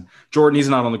guys, and Jordan, he's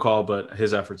not on the call, but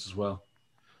his efforts as well.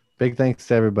 Big thanks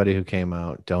to everybody who came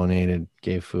out, donated,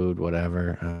 gave food,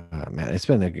 whatever. Man, it's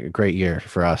been a great year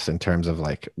for us in terms of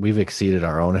like we've exceeded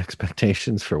our own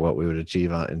expectations for what we would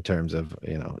achieve in terms of,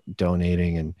 you know,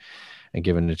 donating and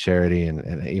giving to charity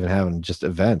and even having just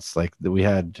events like that. We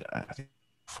had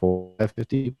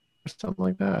 450 or something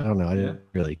like that. I don't know. I didn't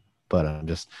really, but I'm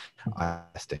just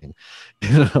asking,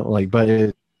 you know, like, but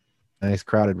it's a nice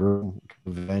crowded room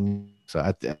venue. So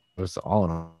it was all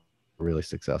in all really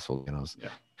successful. You know,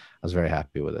 I was very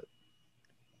happy with it.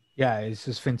 Yeah, it's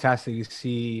just fantastic to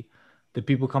see the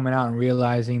people coming out and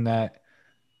realizing that,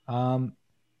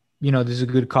 you know, this is a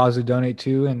good cause to donate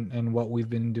to and what we've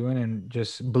been doing, and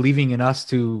just believing in us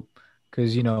too,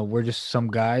 because, you know, we're just some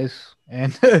guys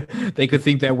and they could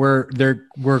think that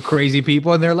we're crazy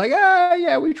people, and they're like,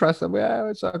 yeah, we trust them. Yeah,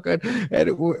 it's all good.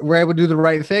 And we're able to do the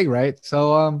right thing. Right.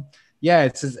 So, yeah,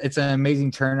 it's an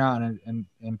amazing turnout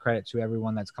and credit to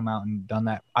everyone that's come out and done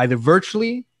that either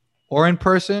virtually or in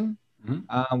person.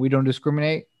 Mm-hmm. We don't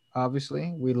discriminate.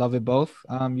 Obviously, we love it both.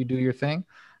 You do your thing.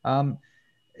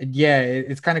 Yeah,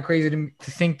 it's kind of crazy to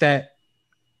think that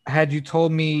had you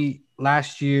told me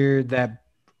last year that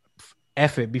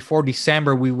F it before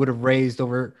December we would have raised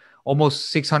over almost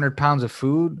 600 pounds of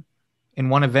food in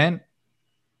one event,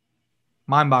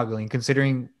 mind-boggling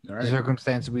considering the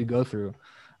circumstances we go through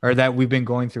or that we've been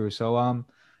going through. So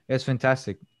it's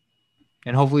fantastic,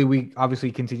 and hopefully we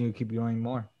obviously continue to keep going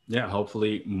more. Yeah,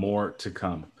 hopefully more to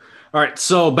come. All right,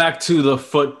 so back to the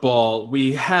football.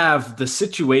 We have the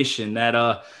situation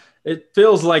that it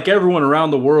feels like everyone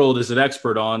around the world is an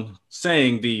expert on,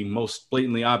 saying the most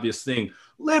blatantly obvious thing: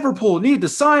 Liverpool need to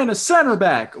sign a center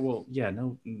back. Well, yeah,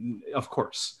 no, of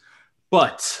course.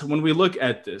 But when we look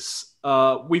at this,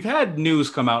 we've had news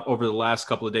come out over the last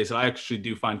couple of days that I actually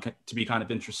do find to be kind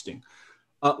of interesting.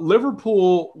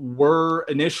 Liverpool were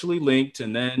initially linked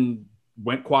and then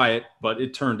went quiet, but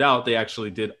it turned out they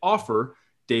actually did offer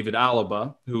David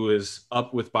Alaba, who is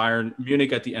up with Bayern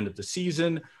Munich at the end of the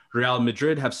season. Real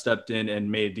Madrid have stepped in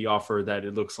and made the offer that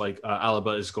it looks like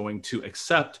Alaba is going to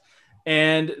accept.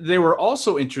 And they were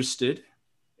also interested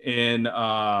in,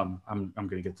 I'm going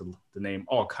to get the name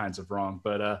all kinds of wrong,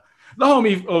 but the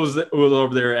homie was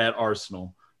over there at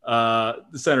Arsenal, the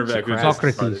center back.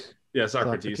 Socrates. Yeah,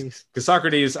 Socrates. Because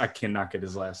Socrates, I cannot get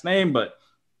his last name, but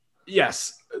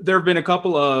yes, there have been a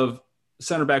couple of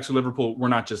center backs who Liverpool were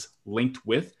not just linked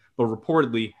with, but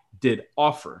reportedly did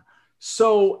offer.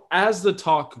 So as the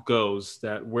talk goes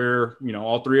that we're,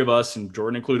 all three of us and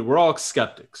Jordan included, we're all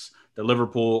skeptics that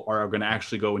Liverpool are going to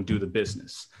actually go and do the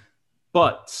business.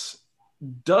 But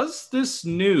does this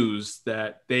news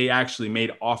that they actually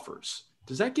made offers,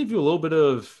 does that give you a little bit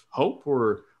of hope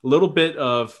or a little bit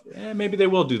of maybe they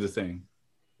will do the thing?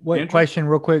 What question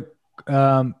real quick?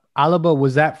 Alaba,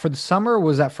 was that for the summer or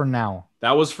was that for now?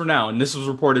 That was for now, and this was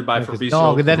reported by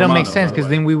Fabrizio. No, that doesn't make sense because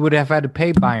then we would have had to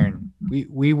pay Bayern.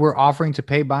 We were offering to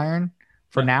pay Bayern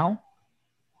for now.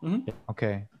 Mm-hmm.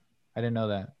 Okay, I didn't know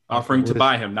that. Offering to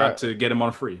buy him, not to get him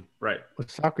on free. Right.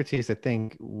 With Socrates, I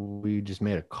think we just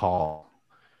made a call.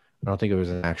 I don't think it was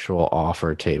an actual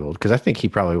offer tabled because I think he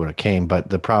probably would have came, but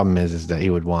the problem is that he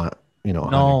would want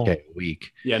 $100K a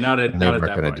week. Yeah, not at that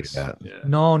price. Do that. Yeah.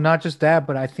 No, not just that,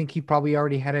 but I think he probably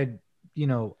already had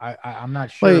I'm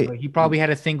not sure, but he probably had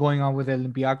a thing going on with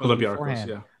Olympiacos beforehand.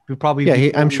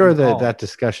 Yeah. I'm sure that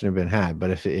discussion had been had,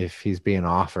 but if he's being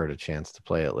offered a chance to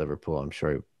play at Liverpool, I'm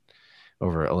sure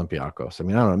over Olympiacos. I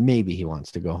mean, I don't know, maybe he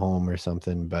wants to go home or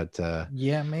something, but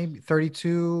maybe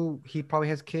 32. He probably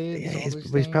has kids. Yeah,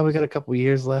 he's probably got a couple of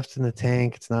years left in the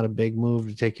tank. It's not a big move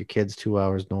to take your kids 2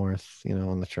 hours north,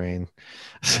 on the train.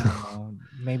 So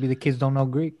maybe the kids don't know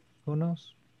Greek. Who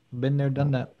knows? Been there,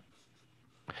 done that.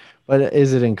 But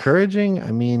is it encouraging?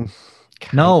 I mean,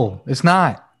 no, it's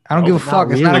not. I don't give a fuck.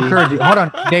 Really. It's not encouraging. Hold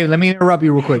on, Dave. Let me interrupt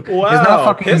you real quick. Wow, it's not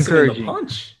fucking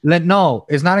encouraging. No,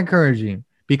 it's not encouraging.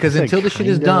 Because until the shit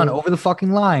is done over the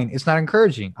fucking line, it's not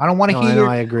encouraging. I don't want to hear.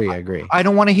 I agree. I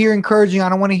don't want to hear encouraging. I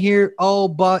don't want to hear,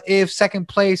 but if second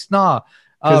place, nah.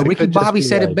 Ricky Bobby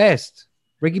said it best.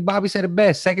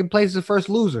 Second place is the first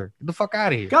loser. Get the fuck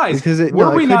out of here. Guys,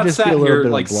 were we not sat here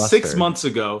like 6 months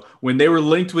ago when they were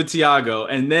linked with Thiago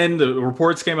and then the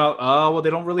reports came out, they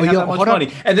don't really have that much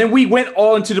money. And then we went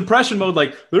all into depression mode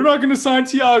like, they're not going to sign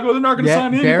Thiago. They're not going to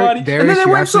sign anybody. And then they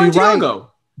weren't signing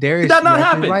Thiago. Did that not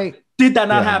happen? Did that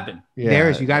not happen? Yeah.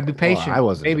 Darius, you gotta be patient. Well, I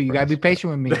wasn't. Baby, you gotta be patient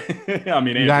with me. I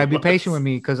mean, you gotta be patient with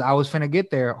me because I was finna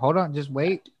get there. Hold on, just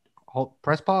wait.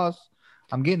 Press pause.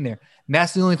 I'm getting there. And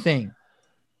that's the only thing.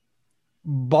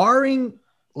 Barring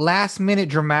last minute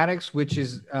dramatics, which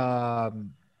is not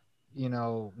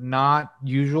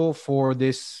usual for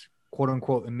this quote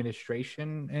unquote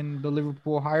administration in the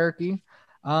Liverpool hierarchy.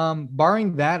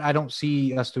 Barring that, I don't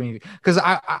see us doing it because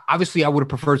I obviously I would have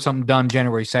preferred something done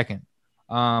January 2nd.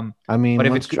 I mean, but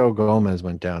if Joe Gomez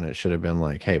went down, it should have been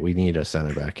like, hey, we need a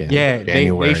center back in. Yeah, they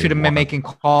should have been making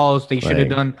calls. They should have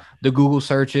done the Google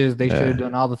searches. They should have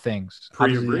done all the things.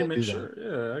 Pre-agreement, sure.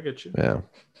 Yeah, I get you. Yeah.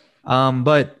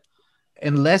 But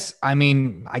unless, I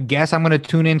guess I'm going to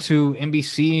tune into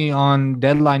NBC on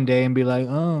deadline day and be like,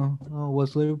 oh,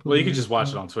 what's Liverpool? Well, you can just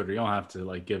watch it on Twitter. You don't have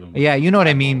to give them. Yeah, you know what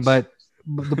I mean. But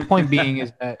the point being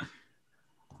is that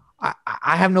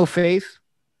I have no faith,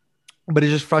 but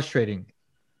it's just frustrating.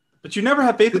 But you never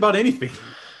have faith about anything.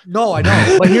 No, I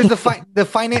know. But here's the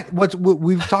finance. What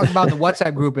we've talked about in the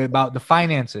WhatsApp group about the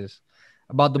finances,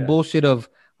 about the bullshit of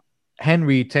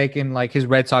Henry taking like his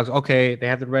Red Sox. Okay, they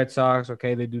have the Red Sox.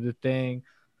 Okay, they do the thing,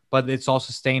 but it's all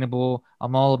sustainable.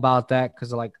 I'm all about that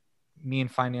because like me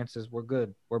and finances, we're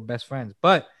good. We're best friends.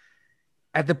 But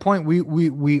at the point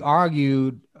we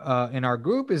argued in our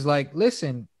group is like,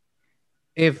 listen,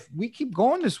 if we keep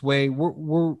going this way,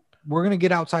 we're gonna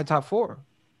get outside top four,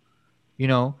 you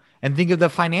know. And think of the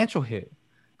financial hit.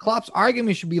 Klopp's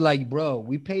argument should be like, bro,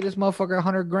 we pay this motherfucker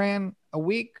 100 grand a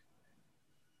week.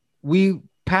 We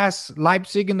pass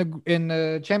Leipzig in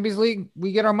the Champions League,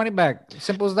 we get our money back.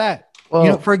 Simple as that. Well,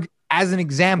 you know, as an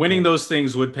example, winning those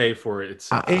things would pay for it.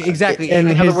 Exactly. And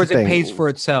in other here's words, the it thing. pays for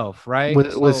itself, right?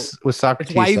 With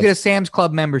Socrates, it's why you get a Sam's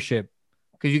Club membership,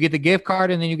 because you get the gift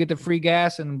card and then you get the free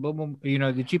gas and blah, blah, you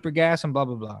know, the cheaper gas and blah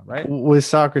blah blah, right? With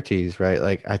Socrates, right?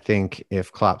 Like, I think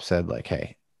if Klopp said like,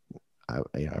 "Hey,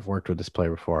 I've worked with this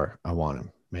player before. I want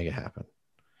him. Make it happen."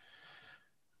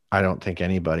 I don't think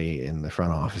anybody in the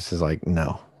front office is like,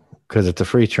 no, because it's a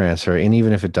free transfer, and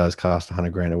even if it does cost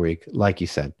 100 grand a week, like you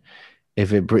said,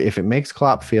 if it makes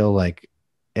Klopp feel like,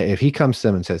 if he comes to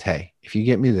them and says, "Hey, if you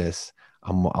get me this,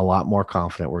 I'm a lot more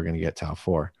confident we're going to get top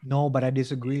four." No, but I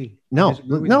disagree.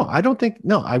 I don't think.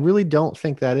 No, I really don't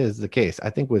think that is the case. I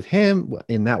think with him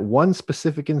in that one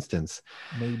specific instance,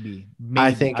 maybe.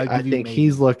 I think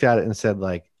he's looked at it and said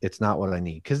like, it's not what I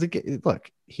need. Because look,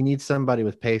 he needs somebody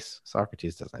with pace.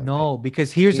 Socrates doesn't have no, pace.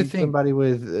 because here's the thing: somebody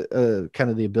with kind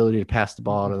of the ability to pass the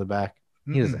ball to the back.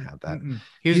 He doesn't have that.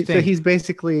 Here's the thing: so he's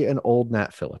basically an old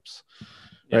Nat Phillips.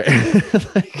 Yeah.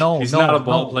 Right? He's not a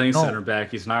ball-playing center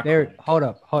back. He's not. Hold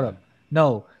up.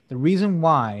 No, the reason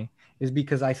why is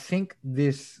because I think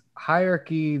this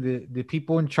hierarchy, the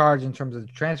people in charge in terms of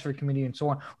the transfer committee and so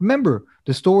on. Remember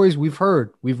the stories we've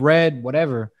heard, we've read,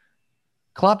 whatever.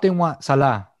 Klopp didn't want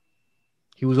Salah.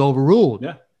 He was overruled.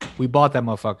 Yeah. We bought that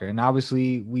motherfucker. And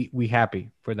obviously we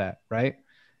happy for that, right?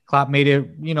 Klopp made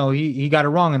it, you know, he got it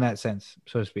wrong in that sense,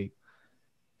 so to speak.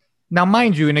 Now,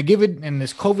 mind you, in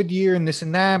this COVID year and this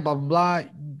and that, blah, blah, blah,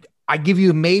 I give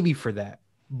you a maybe for that.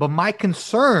 But my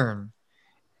concern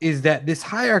is that this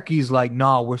hierarchy is like,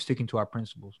 no, we're sticking to our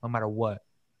principles no matter what.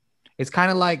 It's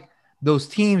kind of like those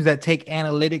teams that take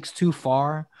analytics too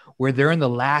far, where they're in the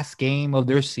last game of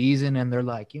their season and they're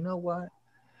like, you know what?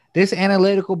 This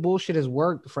analytical bullshit has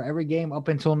worked for every game up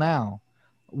until now,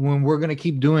 when we're going to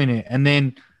keep doing it. And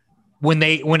then when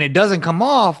it doesn't come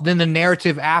off, then the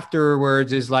narrative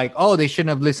afterwards is like, oh, they shouldn't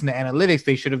have listened to analytics.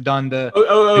 They should have done the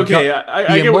okay.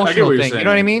 I get what you're saying. You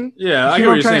know what I mean? Yeah, I get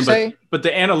what you're saying. But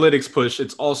the analytics push,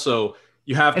 it's also,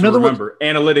 you have to remember,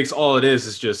 analytics, all it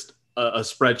is just a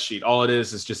spreadsheet. All it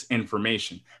is just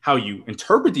information. How you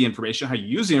interpret the information, how you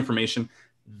use the information,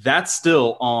 that's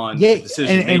still on the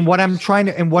decision. And what I'm trying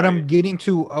to, and what I'm getting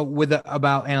to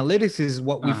about analytics is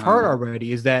what we've heard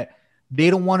already, is that they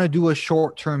don't want to do a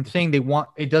short-term thing.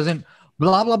 It doesn't,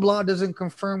 blah, blah, blah, doesn't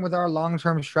confirm with our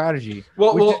long-term strategy.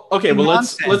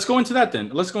 Let's go into that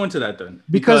then.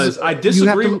 Because I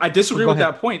disagree with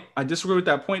that point. I disagree with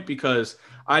that point because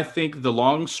I think the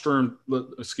long-term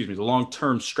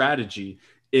strategy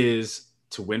is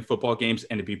to win football games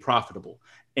and to be profitable.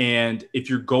 And if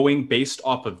you're going based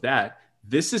off of that,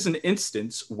 this is an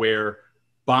instance where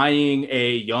buying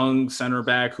a young center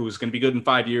back who's going to be good in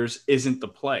 5 years isn't the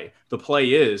play. The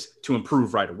play is to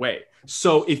improve right away.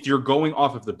 So if you're going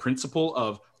off of the principle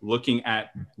of looking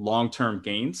at long-term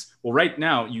gains, well, right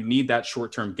now you need that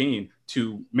short-term gain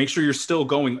to make sure you're still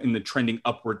going in the trending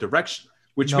upward direction,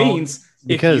 which means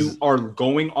if you are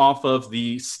going off of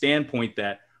the standpoint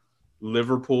that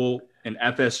Liverpool and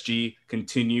FSG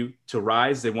continue to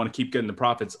rise, they want to keep getting the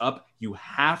profits up, you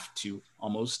have to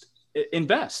almost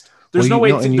invest. There's no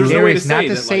way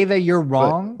to say that you're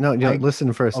wrong.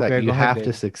 Listen for a second. You have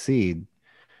to succeed,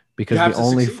 because the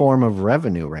only form of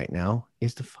revenue right now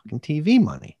is the fucking TV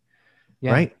money,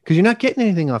 right? Because you're not getting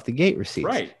anything off the gate receipts.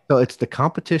 Right. So it's the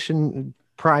competition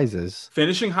prizes.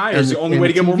 Finishing higher is the only way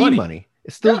to get more money.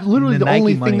 It's still literally the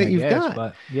only thing that you've got.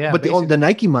 But the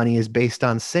Nike money is based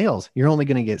on sales. You're only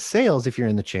going to get sales if you're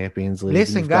in the Champions League.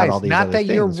 Listen, guys, not that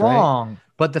you're wrong,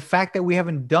 but the fact that we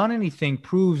haven't done anything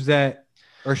proves that,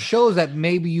 or shows that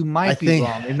maybe you might be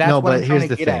wrong. And that's what I'm trying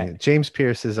to get at. James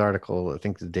Pierce's article, I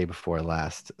think the day before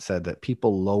last, said that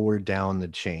people lower down the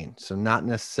chain. So not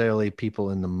necessarily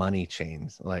people in the money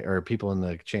chains, or people in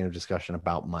the chain of discussion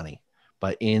about money,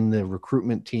 but in the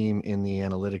recruitment team, in the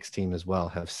analytics team as well,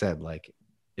 have said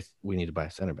we need to buy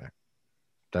a center back.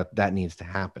 That needs to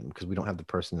happen, because we don't have the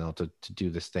personnel to do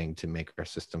this thing, to make our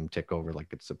system tick over like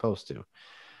it's supposed to.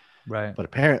 Right. But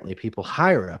apparently people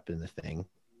higher up in the thing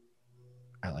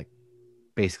are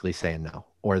basically saying no,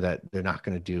 or that they're not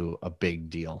going to do a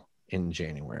big deal in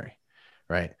January.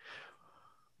 Right.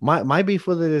 My beef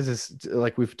with it is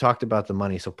like we've talked about the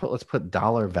money. So let's put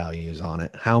dollar values on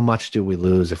it. How much do we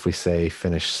lose if we say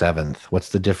finish 7th? What's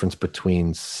the difference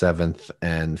between 7th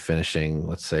and finishing,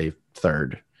 let's say,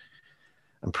 3rd?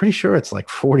 I'm pretty sure it's like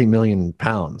 40 million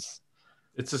pounds.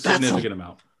 It's a significant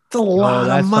amount. It's a lot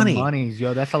that's of money. some monies,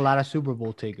 yo. That's a lot of Super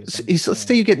Bowl tickets. Let's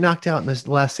say you get knocked out in this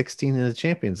last 16 in the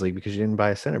Champions League because you didn't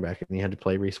buy a center back and you had to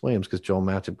play Reece Williams because Joel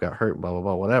Matip got hurt, blah, blah,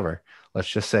 blah, whatever. Let's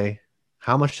just say,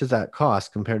 how much does that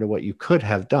cost compared to what you could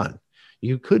have done?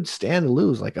 You could stand to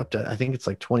lose like up to, I think it's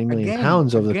like 20 million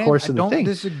pounds over the course of the thing. I don't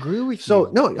disagree with you.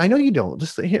 So, no, I know you don't.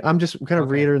 Just I'm just kind of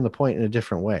Okay. reiterating the point in a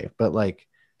different way. But like,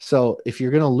 so if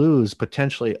you're going to lose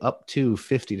potentially up to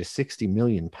 50 to 60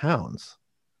 million pounds,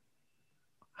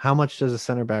 how much does a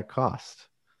center back cost?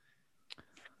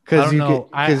 Because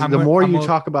the more you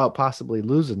talk about possibly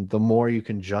losing, the more you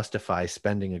can justify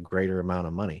spending a greater amount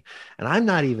of money. And I'm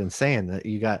not even saying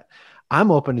that I'm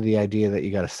open to the idea that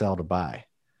you got to sell to buy,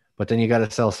 but then you got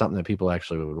to sell something that people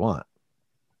actually would want.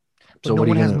 But so no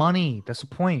one has money. That's the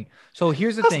point. So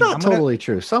here's the thing. That's not totally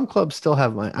true. Some clubs still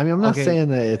have money. I mean, I'm not saying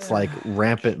that it's like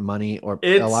rampant money, or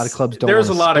a lot of clubs don't. There's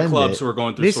a lot of clubs who are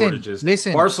going through shortages.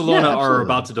 Barcelona are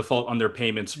about to default on their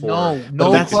payments for.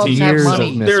 No clubs have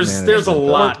money. There's a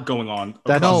lot going on.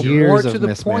 That's years more to of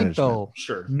the point, though.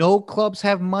 Sure. No clubs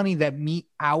have money that meet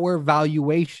our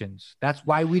valuations. That's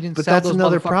why we didn't But sell that's those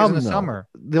another motherfuckers problem, in the though. summer.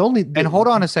 And hold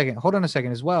on a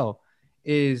second as well.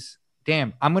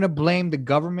 I'm gonna blame the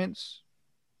governments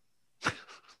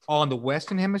on the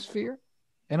Western Hemisphere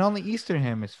and on the Eastern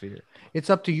Hemisphere. It's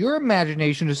up to your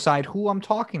imagination to decide who I'm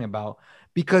talking about,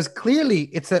 because clearly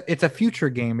it's a future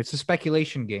game. It's a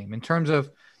speculation game in terms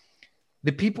of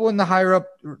the people in the higher up.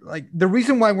 Like, the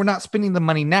reason why we're not spending the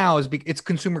money now is because it's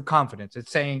consumer confidence.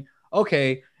 It's saying,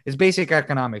 okay, it's basic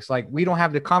economics. Like, we don't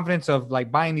have the confidence of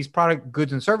like buying these product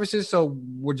goods and services, so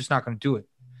we're just not going to do it.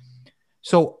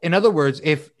 So in other words,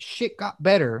 if shit got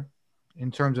better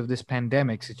in terms of this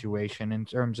pandemic situation, in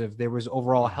terms of there was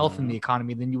overall health in the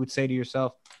economy, then you would say to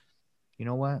yourself, you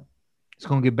know what? It's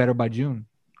going to get better by June.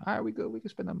 All right, we good. We can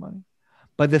spend that money.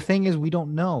 But the thing is, we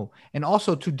don't know. And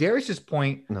also, to Darius's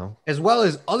point, as well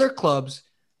as other clubs,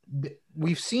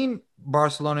 we've seen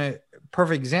Barcelona,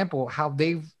 perfect example, how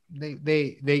they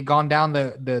gone down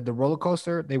the roller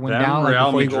coaster. They went down like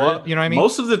before you go up. You know what I mean?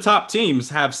 Most of the top teams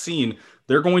have seen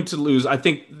they're going to lose. I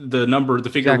think the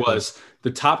figure was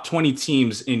the top 20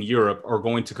 teams in Europe are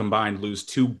going to combined lose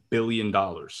 $2 billion.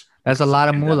 That's a lot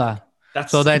of moolah.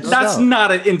 That's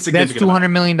not an insignificant. That's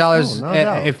 $200 million.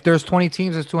 If there's 20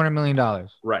 teams, it's $200 million.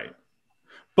 Right.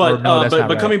 But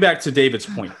coming back to David's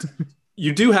point,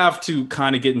 you do have to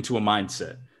kind of get into a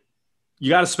mindset. You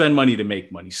got to spend money to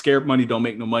make money. Scared money don't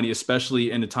make no money,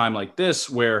 especially in a time like this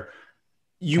where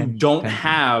you don't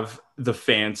have the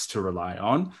fans to rely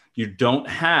on. You don't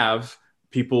have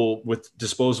people with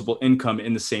disposable income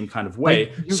in the same kind of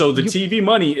way. So the TV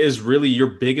money is really your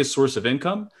biggest source of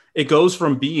income. It goes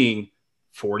from being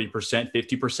 40%,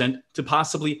 50% to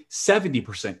possibly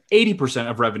 70%, 80%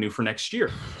 of revenue for next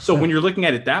year. So when you're looking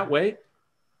at it that way,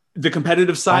 the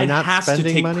competitive side has to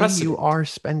take precedent. You are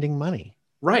spending money.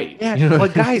 Right. Yeah.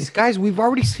 But guys, we've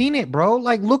already seen it, bro.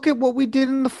 Like, look at what we did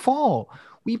in the fall.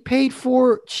 We paid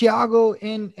for Thiago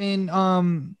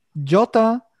and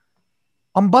Jota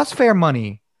on bus fare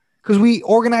money because we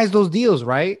organized those deals,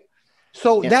 right?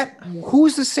 So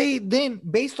who's to say then,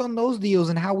 based on those deals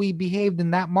and how we behaved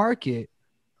in that market,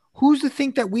 who's to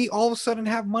think that we all of a sudden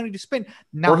have money to spend?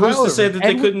 Now, or who's to say that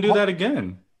they couldn't do that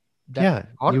again? You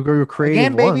were creative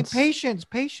again, baby. once. Patience.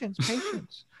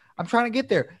 I'm trying to get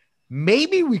there.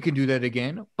 Maybe we can do that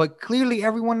again, but clearly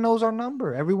everyone knows our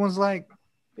number. Everyone's like,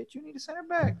 bitch, you need a center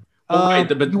back. You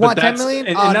want 10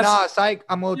 million? Nah, psych.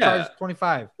 I'm going to charge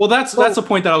 25. Well, that's a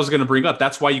point that I was going to bring up.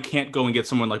 That's why you can't go and get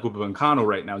someone like Upamecano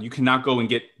right now. You cannot go and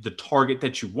get the target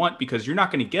that you want because you're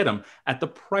not going to get them at the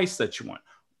price that you want.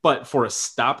 But for a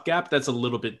stopgap, that's a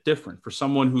little bit different. For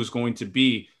someone who's going to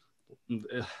be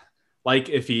like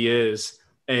if he is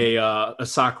a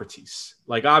Socrates,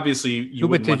 like obviously you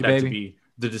wouldn't want that to be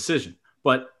the decision.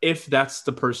 But if that's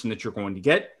the person that you're going to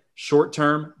get,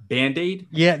 short-term Band-Aid.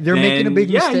 Yeah, they're making a big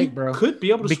mistake, bro. Could be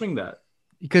able to swing that.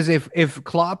 Because if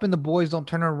Klopp and the boys don't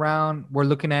turn around, we're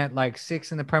looking at like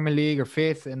 6th in the Premier League or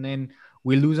 5th, and then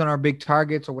we lose on our big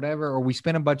targets or whatever, or we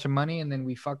spend a bunch of money and then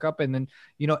we fuck up, and then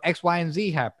X, Y, and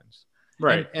Z happens.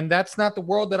 Right. And that's not the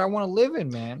world that I want to live in,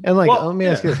 man. And let me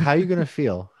ask you this: how are you gonna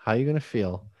feel? How are you gonna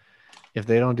feel if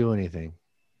they don't do anything?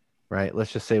 Right.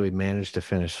 Let's just say we managed to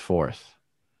finish 4th,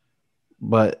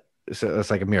 but so it's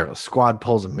like a miracle. Squad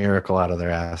pulls a miracle out of their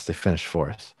ass. They finish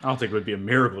 4th. I don't think it would be a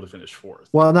miracle to finish 4th.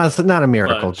 Well, it's not a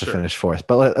miracle to finish 4th,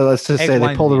 but let's just say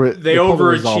they pull they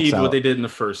overachieved what they did in the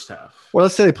first half. Well,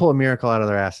 let's say they pull a miracle out of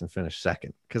their ass and finish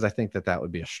 2nd, because I think that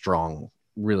would be a strong,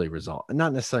 really result, and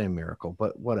not necessarily a miracle,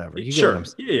 but whatever.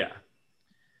 Yeah.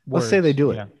 Let's say they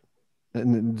do it,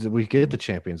 and we get the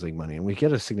Champions League money, and we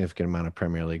get a significant amount of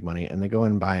Premier League money, and they go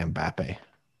and buy Mbappe.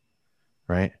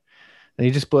 right? And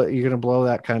you're gonna blow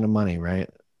that kind of money, right?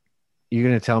 You're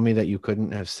gonna tell me that you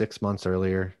couldn't have 6 months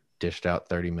earlier dished out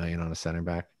 30 million on a center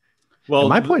back? Well, and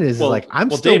my point is like I'm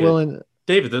still David, willing.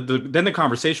 David, then the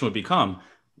conversation would become: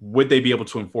 would they be able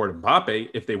to afford Mbappe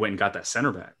if they went and got that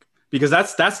center back? Because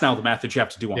that's now the math that you have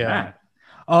to do on that.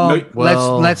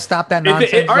 Let's stop that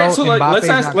nonsense. All right, so let's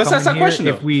ask that question.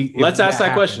 Let's ask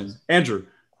that question, Andrew.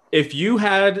 If you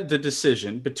had the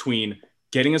decision between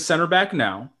getting a center back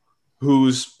now,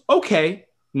 who's okay,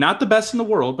 not the best in the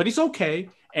world, but he's okay,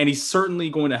 and he's certainly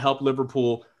going to help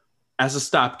Liverpool as a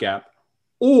stopgap,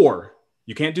 or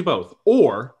you can't do both,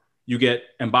 or you get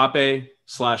Mbappe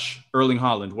 / Erling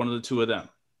Haaland, one of the two of them.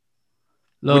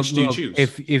 Which do you choose?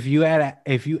 If you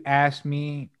asked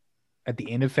me at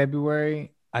the end of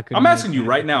February, I'm asking you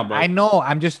right now, bro. I know.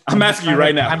 I'm asking you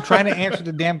right now. I'm trying to answer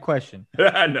the damn question.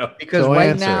 I know. Because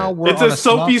right now it's a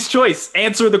Sophie's choice.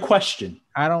 Answer the question.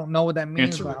 I don't know what that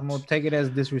means, but I'm gonna take it as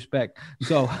disrespect.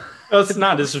 So no, it's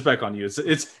not disrespect on you. It's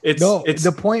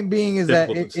the point being is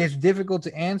that it's difficult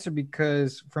to answer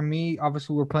because for me,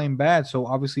 obviously we're playing bad, so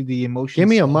obviously the emotion. Give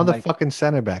me a motherfucking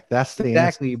center back. That's the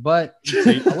exactly. Answer. But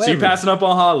so you're passing up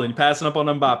on Haaland, passing up on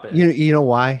Mbappe. You know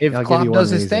why? If Klopp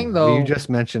does his thing, though, you just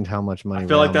mentioned how much money. I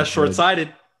feel like that's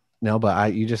short-sighted. No,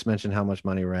 but you just mentioned how much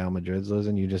money Real Madrid's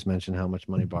losing. You just mentioned how much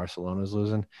money Barcelona's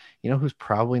losing. You know who's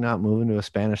probably not moving to a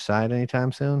Spanish side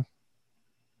anytime soon?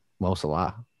 Mo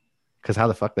Salah. Because how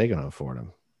the fuck they going to afford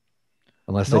him?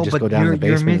 Unless they just go down to the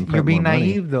basement. You're being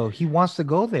naive, though. He wants to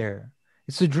go there.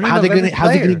 It's a dream. How's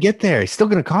he going to get there? It's still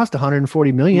going to cost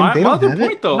 140 million. They don't have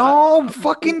it. Though. No,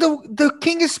 fucking the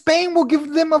King of Spain will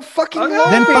give them a fucking.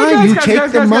 Then fine, you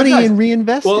take the money and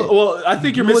reinvest it. Well, I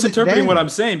think you're misinterpreting what I'm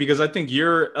saying because I think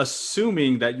you're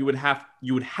assuming that you would have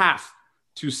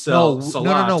to sell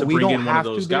Salah to bring in one of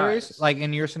those guys. Like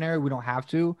in your scenario, we don't have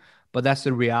to. But that's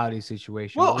the reality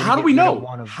situation. Well, how do we know?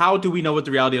 How do we know what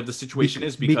the reality of the situation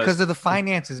is? Because of the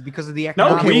finances, because of the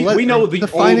economic. No, we know the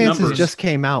finances numbers just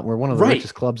came out. We're one of the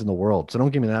richest clubs in the world. So don't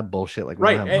give me that bullshit. Like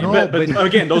but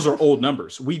again, those are old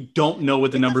numbers. We don't know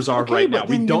what the numbers are right now.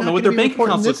 We don't know what their bank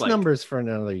accounts look like. Numbers for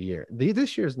another year.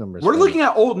 This year's numbers. We're looking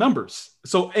at old numbers.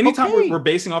 So anytime we're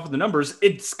basing off of the numbers,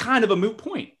 it's kind of a moot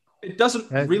point. It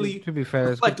doesn't really to be fair,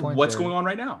 reflect what's going on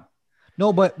right now.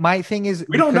 No, but my thing is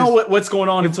we don't know what's going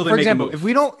on until they make a move. If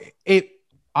we don't,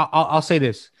 I'll say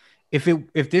this: if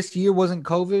this year wasn't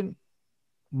COVID,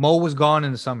 Mo was gone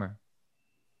in the summer.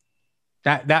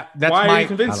 That's why are you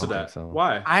convinced of that? So.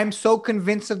 Why? I'm so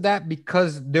convinced of that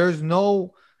because there's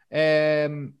no.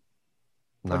 No,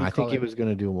 I think he was going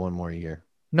to do one more year.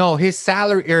 No, his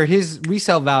salary or his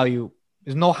resale value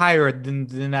is no higher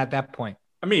than at that point.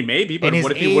 I mean, maybe, but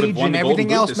what if he would have won the Golden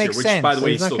Boot this year? Which, by the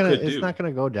way, he still could do. It's not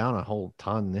going to go down a whole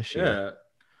ton this year. Yeah.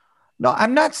 No,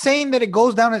 I'm not saying that it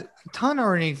goes down a ton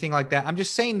or anything like that. I'm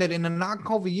just saying that in a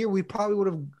non-COVID year, we probably would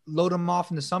have loaded him off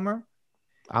in the summer.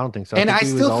 I don't think so. And I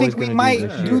still think we might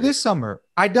do this summer.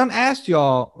 I done asked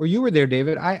y'all, or you were there,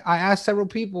 David. I asked several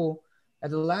people at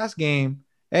the last game,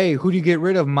 hey, who do you get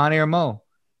rid of, Mane or Mo?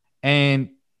 And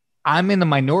I'm in the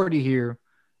minority here,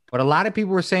 but a lot of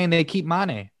people were saying they keep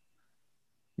Mane.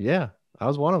 Yeah, I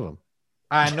was one of them.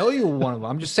 I know you were one of them.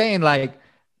 I'm just saying, like,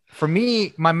 for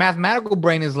me, my mathematical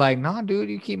brain is like, nah,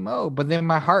 dude, you keep Mo. But then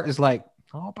my heart is like,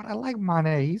 oh, but I like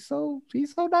Mane. He's so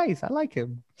nice. I like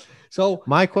him. So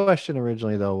my question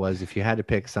originally, though, was if you had to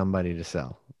pick somebody to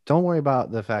sell, don't worry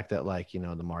about the fact that, like, the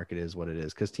market is what it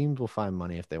is, because teams will find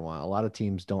money if they want. A lot of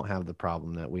teams don't have the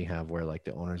problem that we have where, like,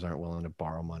 the owners aren't willing to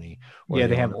borrow money. Or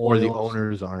the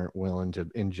owners aren't willing to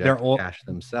inject cash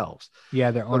themselves.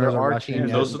 Yeah, their owners are rushing.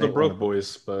 Those are the broke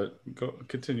boys, but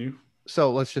continue.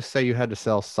 So let's just say you had to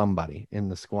sell somebody in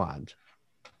the squad.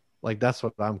 Like, that's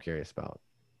what I'm curious about.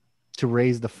 To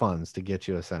raise the funds to get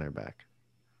you a center back.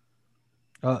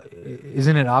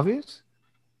 Isn't it obvious?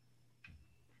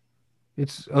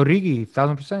 It's Origi,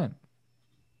 1,000%.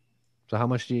 So how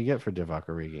much do you get for Divock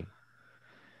Origi?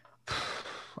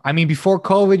 I mean, before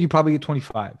COVID, you probably get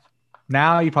 25.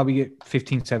 Now you probably get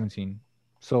 15, 17.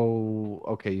 So,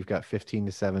 okay, you've got 15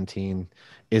 to 17.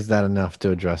 Is that enough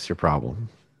to address your problem?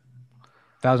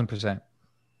 1,000%.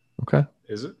 Okay.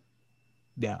 Is it?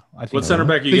 Yeah. I think what center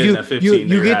back you getting at 15?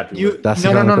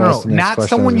 No. Not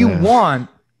someone you want.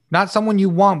 Not someone you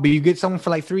want, but you get someone for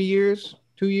like 3 years,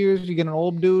 2 years. You get an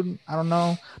old dude. I don't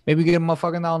know. Maybe you get a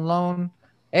motherfucker on loan.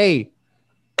 Hey,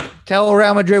 tell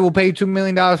Real Madrid we'll pay you $2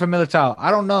 million for Militao. I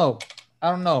don't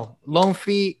know. Loan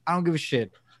fee. I don't give a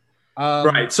shit.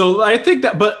 Right. So I think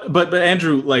that, but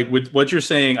Andrew, like with what you're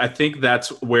saying, I think that's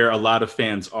where a lot of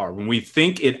fans are. When we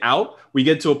think it out, we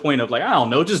get to a point of like, I don't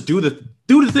know, just do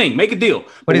the thing, make a deal.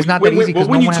 But it's not that easy. But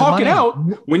when you talk it out,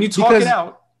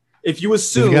 if you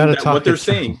assume gotta that talk what they're it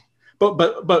through. saying,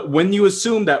 but when you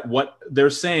assume that what they're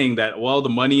saying, that well, the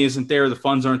money isn't there, the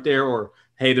funds aren't there, or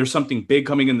hey, there's something big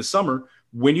coming in the summer,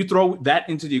 when you throw that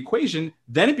into the equation,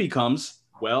 then it becomes,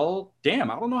 well,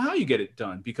 damn, I don't know how you get it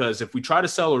done, because if we try to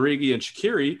sell Origi and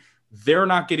Shaqiri, they're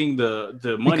not getting the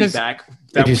money Because back if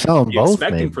that you we sell them be both,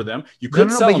 expecting maybe. for them. You No, could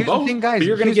no, sell but them here's the both, thing, guys. but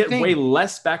you're going to Here's the get way thing.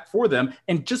 less back for them.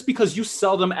 And just because you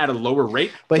sell them at a lower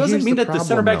rate But doesn't here's mean the that the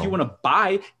center back problem, you though. want to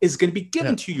buy is going to be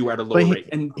given Yeah. to you at a lower But rate.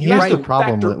 And you here's have the to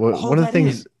problem. factor all One of the that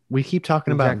things in. we keep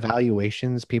talking about Exactly.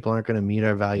 valuations, people aren't going to meet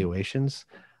our valuations.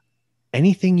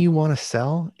 Anything you want to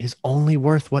sell is only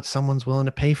worth what someone's willing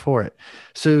to pay for it.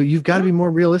 So you've got to be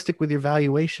more realistic with your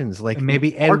valuations. Like And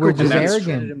maybe Marco Edwards is Grujic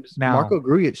arrogant now. Marco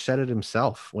Grujic said it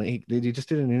himself when he just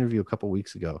did an interview a couple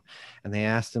weeks ago, and they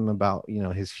asked him about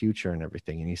his future and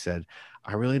everything, and he said,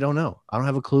 "I really don't know. I don't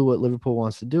have a clue what Liverpool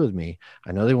wants to do with me.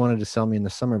 I know they wanted to sell me in the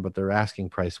summer, but their asking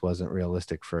price wasn't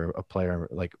realistic for a player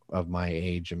like of my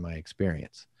age and my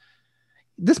experience."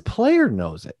 This player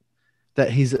knows it, that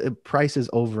his price is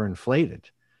overinflated.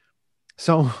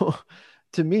 So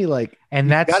to me, like, And you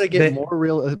that's got to get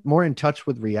the- more in touch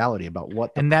with reality about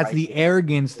what and that's price the is.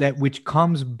 arrogance that which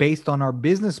comes based on our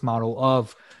business model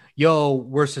of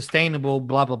we're sustainable,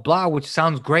 blah blah blah, which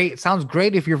sounds great. It sounds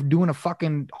great if you're doing a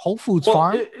fucking Whole Foods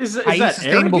farm. Is I eat that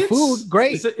sustainable arrogance? food,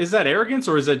 great. Is that arrogance,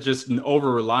 or is that just an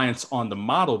over reliance on the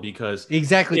model? Because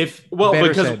Exactly. because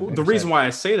Better the reason said. why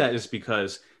I say that is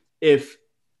because if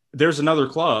there's another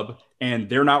club and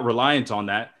they're not reliant on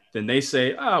that, then they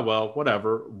say, well,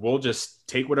 whatever, we'll just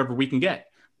take whatever we can get.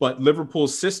 But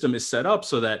Liverpool's system is set up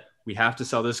so that we have to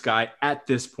sell this guy at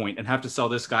this point and have to sell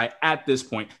this guy at this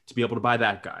point to be able to buy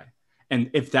that guy. And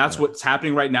if that's what's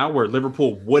happening right now, where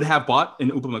Liverpool would have bought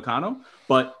an Upamecano,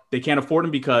 but they can't afford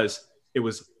him because it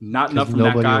was not enough from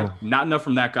that guy, not enough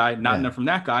from that guy, not enough from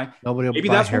that guy. Maybe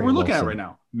that's what we're looking at right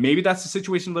now. Maybe that's the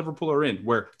situation Liverpool are in,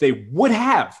 where they would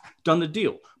have done the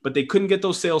deal, but they couldn't get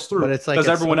those sales through. But it's like because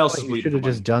everyone else is you bleeding. should have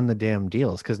just done the damn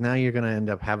deals, because now you're going to end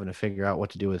up having to figure out what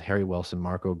to do with Harry Wilson,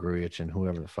 Marco Grujic, and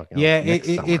whoever the fuck else. Yeah,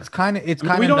 it's kind of we nuts.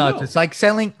 don't know. It's like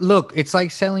selling. Look, it's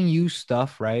like selling used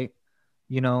stuff, right?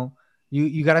 You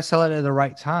got to sell it at the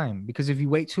right time, because if you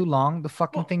wait too long, the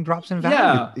fucking thing drops in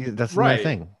value. Yeah, that's right. another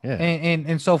thing. Yeah,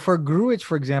 And so for Grujic,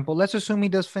 for example, let's assume he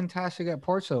does fantastic at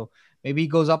Porto. Maybe he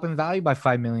goes up in value by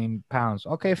 £5 million.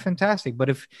 Okay, fantastic. But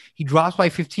if he drops by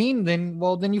 15,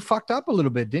 then you fucked up a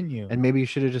little bit, didn't you? and maybe you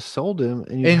should have just sold him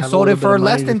and sold it for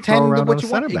less than 10. What you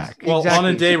center want? back. Well, Exactly.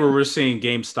 on a day where we're seeing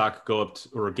GameStop go up to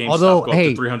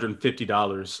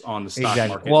 $350 on the stock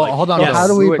market. Well, hold on. Yes, how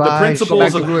do we buy? the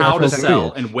principles of how to Grujic.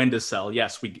 sell and when to sell?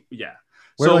 Yes, yeah.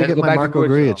 Where do I get go my back to Marco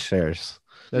Grujic, Grujic shares?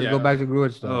 Let's go back to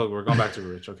Grujic, though. Oh, we're going back to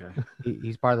Grujic. Okay.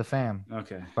 He's part of the fam.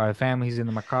 Okay. Part of the family. He's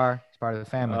in my car. He's part of the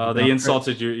family. They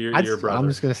insulted your brother. I'm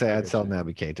just gonna say I'd sell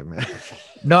Naby Keita, man.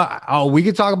 No, we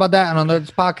could talk about that on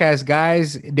this podcast,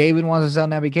 guys. David wants to sell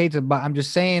Naby Keita, but I'm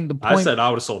just saying the point. I said I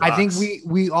would have sold. I think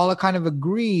we all kind of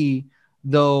agree,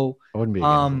 though. I wouldn't be.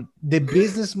 The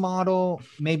business model,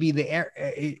 maybe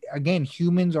again,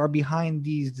 humans are behind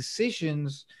these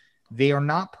decisions. They are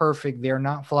not perfect. They are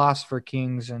not philosopher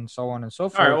kings, and so on and so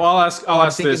forth. All right. Well, I'll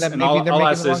ask this, and I'll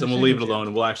ask this, and we'll leave it decisions. alone,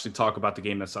 and we'll actually talk about the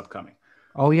game that's upcoming.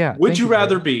 Oh yeah. Would you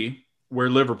rather be where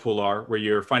Liverpool are, where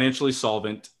you're financially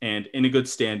solvent and in a good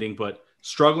standing, but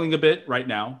struggling a bit right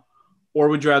now, or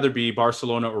would you rather be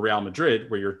Barcelona or Real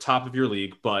Madrid, where you're top of your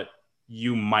league, but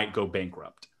you might go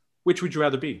bankrupt? Which would you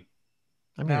rather be?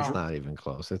 I mean, it's not even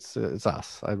close. It's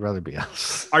us. I'd rather be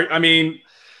us.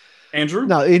 Andrew?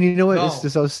 No, and you know what? It's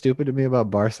just so stupid to me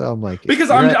about Barca. I'm like, because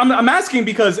I'm asking,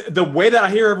 because the way that I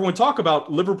hear everyone talk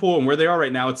about Liverpool and where they are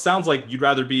right now, it sounds like you'd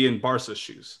rather be in Barca's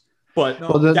shoes. But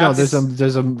there's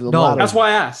a lot. That's why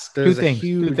I asked. There's a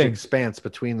huge expanse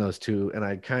between those two, and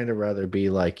I'd kind of rather be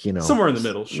like, somewhere in the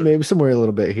middle, sure. Maybe somewhere a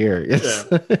little bit here. Yes.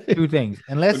 Yeah. Two things,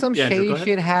 unless some shady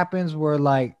shit happens where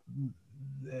like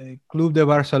Club de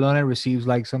Barcelona receives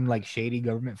like some like shady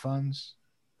government funds.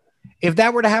 If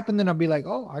that were to happen, then I'd be like,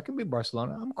 oh, I can be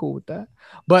Barcelona. I'm cool with that.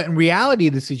 But in reality,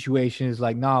 the situation is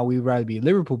like, no, we'd rather be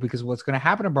Liverpool, because what's going to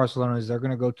happen in Barcelona is they're going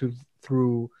to go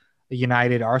through the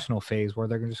United Arsenal phase where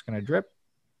they're just going to drip.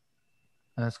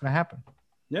 And that's going to happen.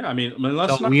 Yeah, I mean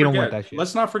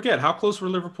let's not forget how close were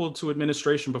Liverpool to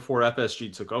administration before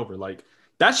FSG took over. Like,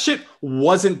 that shit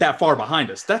wasn't that far behind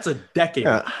us. That's a decade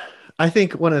ago. I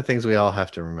think one of the things we all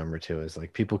have to remember too is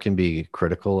like people can be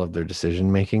critical of their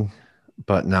decision making,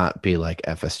 but not be like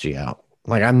FSG out.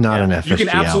 Like, I'm not an FSG out person. You can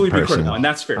absolutely be critical, and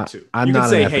that's fair too. I'm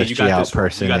not an FSG out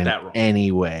person in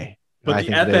any way. But I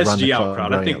the think they run the FSG out club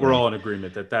crowd, I think we're brilliantly. all in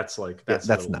agreement that that's Yeah, like that's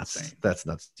that's nuts. insane. That's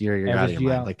nuts. You're out of your FSG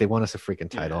mind. out. Like they won us a freaking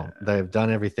title. Yeah. They've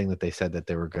done everything that they said that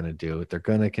they were going to do. They're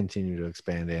going to continue to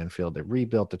expand Anfield. They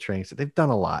rebuilt the training. So they've done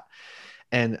a lot.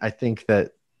 And I think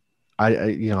that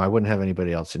I wouldn't have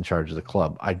anybody else in charge of the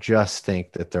club. I just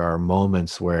think that there are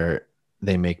moments where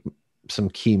they make some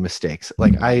key mistakes.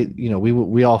 Like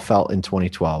we all felt in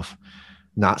 2012,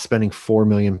 not spending £4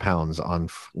 million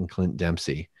on Clint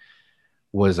Dempsey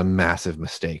was a massive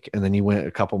mistake. And then you went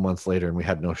a couple months later and we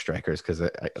had no strikers because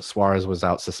Suarez was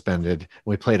out suspended.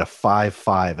 We played a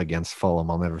 5-5 against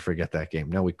Fulham. I'll never forget that game.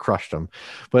 No, we crushed them,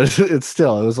 but it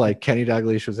was like Kenny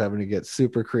Dalglish was having to get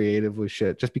super creative with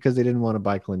shit just because they didn't want to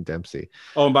buy Clint Dempsey.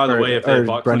 Oh, and by the way, if they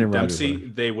bought Brendan Clint Rodgers, Dempsey,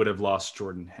 they would have lost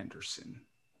Jordan Henderson.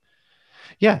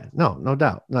 Yeah, no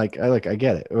doubt. I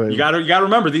get it. You got to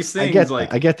remember these things.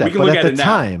 I get that. We can but look at at the it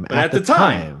time, now. But at the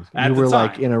time, you were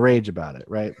like in a rage about it,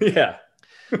 right? Yeah.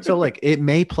 So like it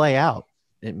may play out.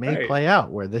 It may Right. play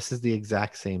out where this is the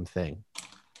exact same thing,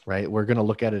 right? We're gonna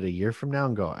look at it a year from now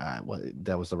and go,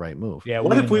 that was the right move. Yeah.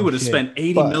 What if we would have spent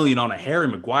 80 But- million on a Harry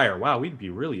Maguire? Wow, we'd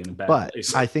be really in a bad But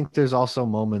place. I think there's also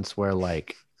moments where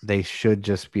like they should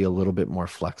just be a little bit more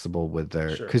flexible with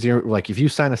their because you're like if you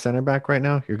sign a center back right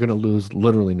now, you're gonna lose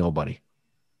literally nobody.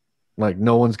 Like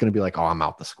no one's gonna be like, oh, I'm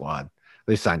out the squad.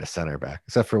 They signed a center back,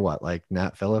 except for what, like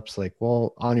Nat Phillips. Like,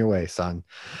 well, on your way, son,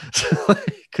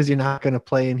 because you're not going to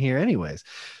play in here anyways.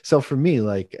 So for me,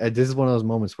 like, this is one of those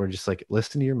moments where just like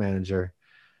listen to your manager,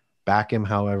 back him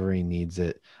however he needs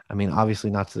it. I mean, obviously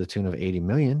not to the tune of 80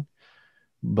 million,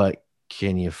 but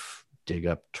can you dig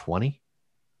up 20?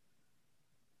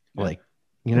 Yeah. Like,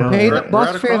 Pay we're the at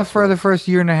bus a fare for the crossroads. first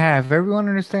year and a half. Everyone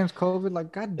understands COVID.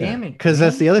 Like, God damn it. Because man.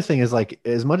 that's the other thing is like,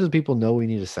 as much as people know we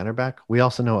need a center back, we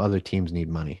also know other teams need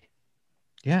money.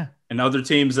 Yeah. And other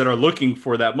teams that are looking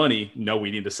for that money know we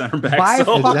need a center back. Buy a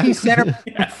So fucking center back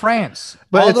in France.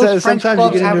 But All it's, those French sometimes you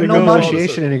clubs get have into no a money.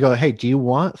 negotiation and you go, hey, do you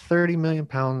want 30 million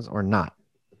pounds or not?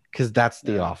 Because that's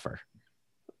the Yeah. offer.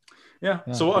 Yeah.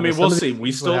 Yeah. So I mean, Some we'll of these see.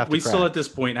 We things will have to still crack. at this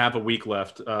point have a week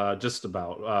left, just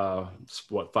about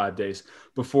 5 days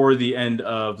before the end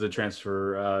of the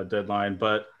transfer deadline.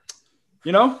 But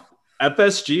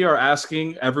FSG are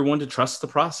asking everyone to trust the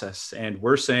process, and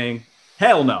we're saying,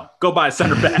 hell no, go buy a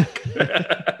center back.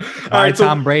 All right,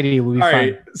 Tom Brady will be all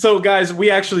fine. right. So guys,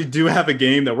 we actually do have a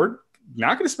game that we're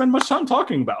not going to spend much time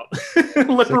talking about.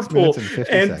 Liverpool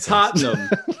 50 and seconds. Tottenham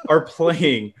are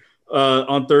playing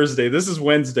on Thursday. This is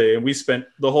Wednesday, and we spent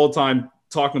the whole time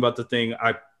talking about the thing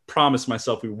I promised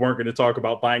myself we weren't going to talk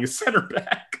about buying a center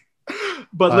back.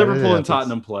 But Liverpool and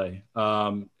Tottenham play.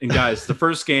 And guys, the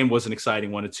first game was an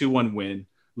exciting one, a 2-1 win.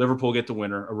 Liverpool get the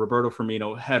winner, a Roberto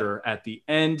Firmino header at the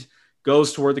end,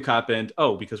 goes toward the cop end.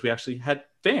 Oh, because we actually had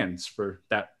fans for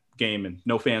that game, and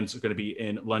no fans are going to be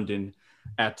in London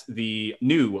at the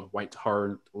new White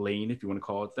Hart Lane, if you want to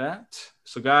call it that.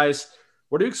 So, guys,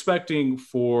 what are you expecting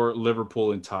for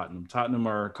Liverpool and Tottenham? Tottenham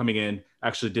are coming in,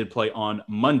 actually did play on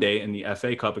Monday in the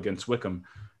FA Cup against Wickham.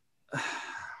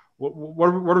 What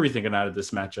are we thinking out of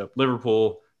this matchup?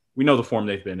 Liverpool, we know the form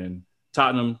they've been in.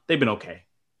 Tottenham, they've been okay.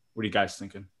 What are you guys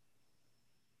thinking?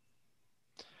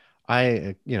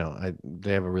 They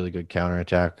have a really good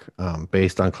counterattack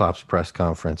based on Klopp's press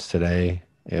conference today,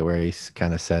 where he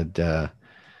kind of said, that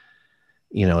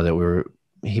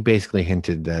he basically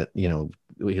hinted that,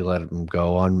 he let them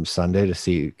go on Sunday to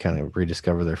see, kind of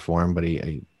rediscover their form, but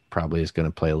he probably is going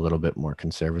to play a little bit more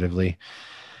conservatively.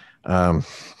 So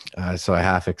I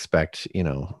half expect,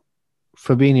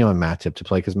 Fabinho and Matip to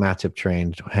play because Matip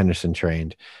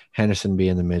trained, Henderson be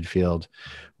in the midfield,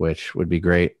 which would be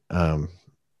great. And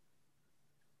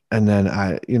then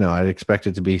I'd expect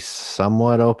it to be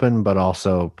somewhat open, but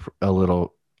also a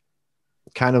little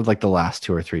kind of like the last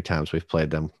 2 or 3 times we've played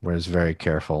them, where it's very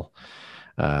careful.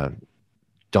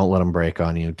 Don't let them break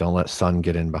on you. Don't let Son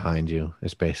get in behind you.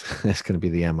 It's basically, it's going to be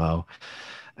the MO.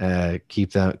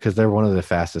 Keep them, because they're one of the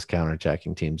fastest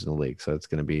counterattacking teams in the league. So it's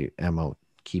going to be MO,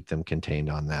 keep them contained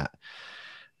on that.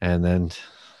 And then,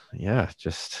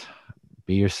 just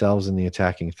be yourselves in the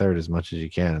attacking third as much as you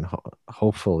can. And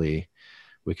hopefully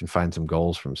we can find some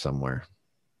goals from somewhere.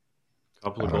 A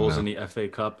couple of goals in the FA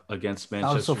Cup against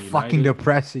Manchester That was so United. fucking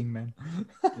depressing, man.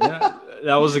 Yeah,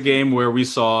 that was a game where we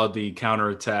saw the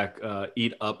counterattack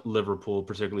eat up Liverpool,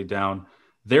 particularly down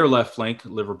their left flank,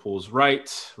 Liverpool's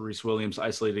right. Reece Williams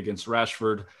isolated against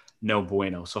Rashford, no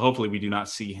bueno. So hopefully we do not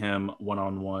see him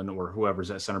one-on-one or whoever's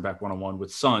at center back one-on-one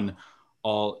with Son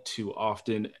all too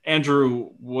often. Andrew,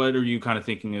 what are you kind of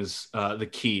thinking is the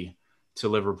key to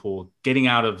Liverpool getting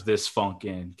out of this funk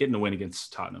and getting a win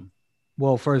against Tottenham?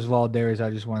 Well, first of all, Darius,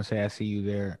 I just want to say I see you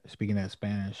there speaking that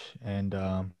Spanish. And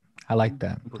I like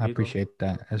that. Un I poquito. appreciate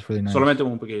that. That's really nice. Solamente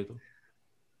un poquito.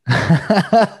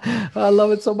 I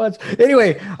love it so much.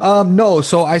 Anyway, no.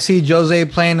 So I see Jose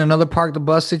playing another park the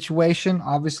bus situation.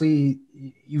 Obviously,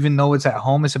 even though it's at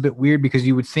home, it's a bit weird because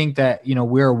you would think that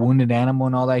we're a wounded animal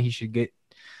and all that. He should get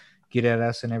at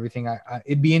us and everything.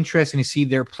 It'd be interesting to see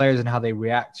their players and how they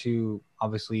react to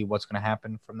obviously what's going to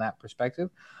happen from that perspective.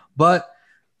 But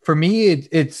for me,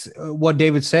 it's what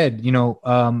David said.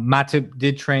 Matip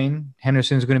did train.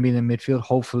 Henderson's going to be in the midfield,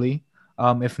 hopefully.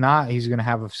 If not, he's going to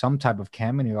have some type of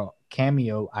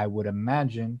cameo, I would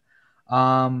imagine.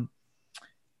 For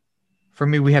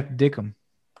me, we have to dick him.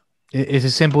 It's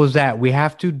as simple as that. We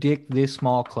have to dick this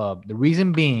small club. The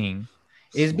reason being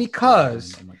is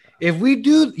because if we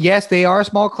do, yes, they are a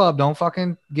small club. Don't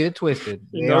fucking get it twisted.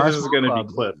 You know this is going to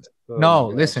be clipped. No,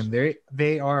 listen,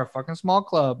 they are a fucking small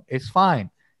club. It's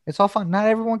fine. It's all fine. Not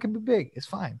everyone can be big. It's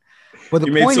fine. But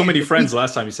you made so many friends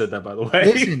last time you said that, by the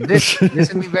way. Listen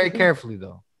to me very carefully,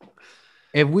 though.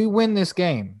 If we win this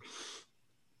game,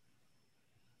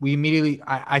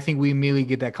 I think we immediately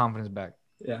get that confidence back.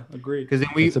 Yeah, agreed. Because then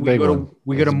we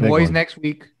go to Moyes next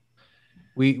week.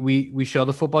 We show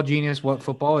the football genius what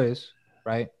football is,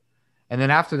 right? And then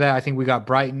after that, I think we got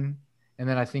Brighton, and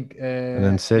then I think and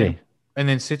then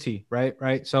City,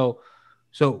 right? So,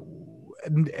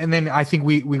 and then I think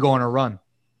we go on a run,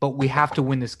 but we have to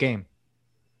win this game.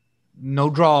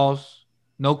 No draws,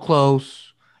 no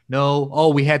close, no. Oh,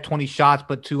 we had 20 shots,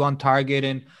 but 2 on target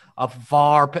and a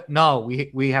VAR. No,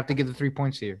 we have to get the 3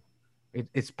 points here.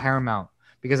 It's paramount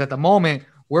because at the moment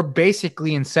we're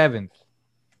basically in 7th.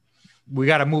 We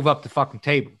got to move up the fucking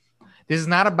table. This is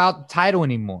not about the title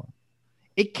anymore.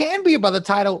 It can be about the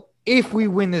title if we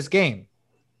win this game,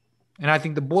 and I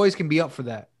think the boys can be up for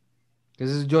that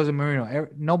because this is Jose Mourinho.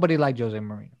 Nobody liked Jose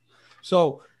Mourinho,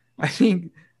 so I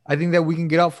think that we can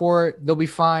get up for it. They'll be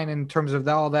fine in terms of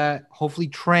all that. Hopefully,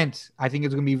 Trent. I think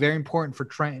it's going to be very important for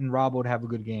Trent and Robbo to have a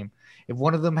good game. If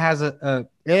one of them has a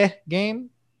game,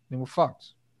 then we're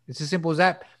fucked. It's as simple as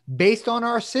that. Based on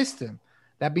our system.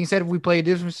 That being said, if we play a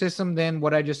different system, then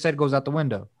what I just said goes out the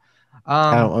window.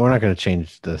 we're not going to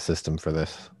change the system for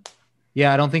this.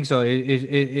 Yeah, I don't think so.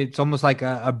 It's almost like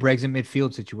a Brexit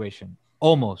midfield situation.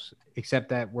 Almost. Except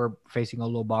that we're facing a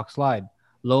low block slide.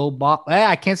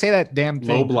 I can't say that damn thing.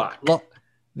 Low block.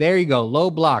 There you go.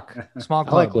 Low block. Small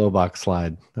club. I like low block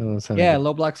slide. Yeah,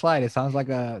 low block slide. It sounds like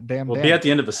a damn. We'll be at the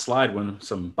end of a slide when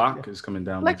some Bach is coming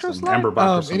down. Electro some slide. Amber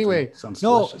Bach or something. Anyway, sounds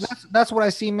no, delicious. that's what I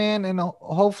see, man. And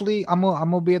hopefully, I'm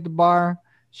gonna be at the bar.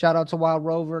 Shout out to Wild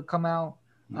Rover. Come out.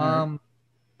 Right.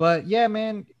 But yeah,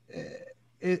 man.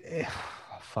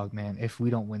 Fuck, man. If we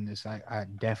don't win this, I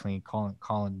definitely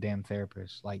calling damn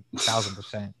therapist. Like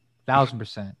 1,000%.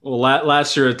 1,000%. Well,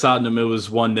 last year at Tottenham, it was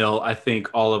 1-0. I think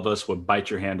all of us would bite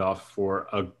your hand off for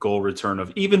a goal return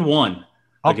of even one.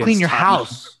 I'll clean your Tottenham.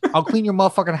 house. I'll clean your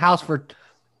motherfucking house for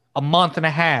a month and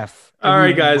a half. All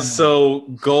right, guys. So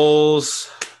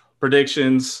goals,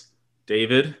 predictions.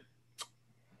 David,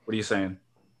 what are you saying?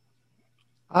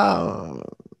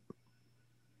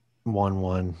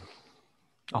 1-1.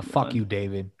 Oh, fuck you,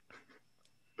 David.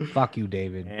 Fuck you,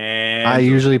 David. And I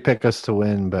usually pick us to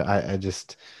win, but I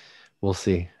just we'll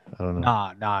see. I don't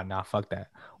know. Nah. Fuck that.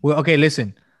 Well, okay,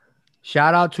 listen.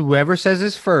 Shout out to whoever says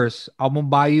this first. I'm gonna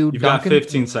buy you. You've got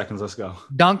 15 seconds. Let's go.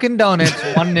 Dunkin' Donuts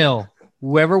 1-0.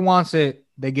 Whoever wants it,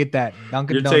 they get that.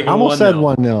 Dunkin' You're Donuts. taking I almost 1-0. said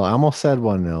 1-0. I almost said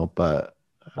 1-0, but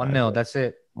 1-0. That's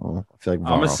it. I feel like I'm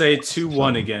going to Varro. say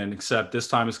 2-1 again, except this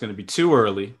time it's going to be too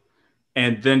early.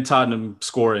 And then Tottenham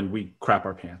score and we crap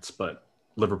our pants. But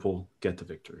Liverpool get the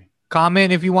victory.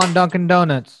 Comment if you want Dunkin'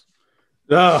 Donuts.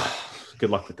 Oh, good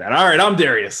luck with that. All right, I'm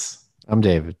Darius. I'm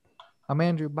David. I'm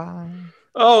Andrew. Bye.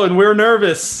 Oh, and we're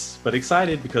nervous, but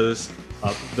excited because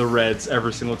of the Reds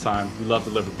every single time. We love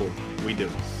the Liverpool. We do.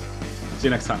 See you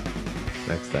next time.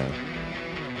 Next time.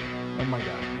 Oh my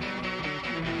God.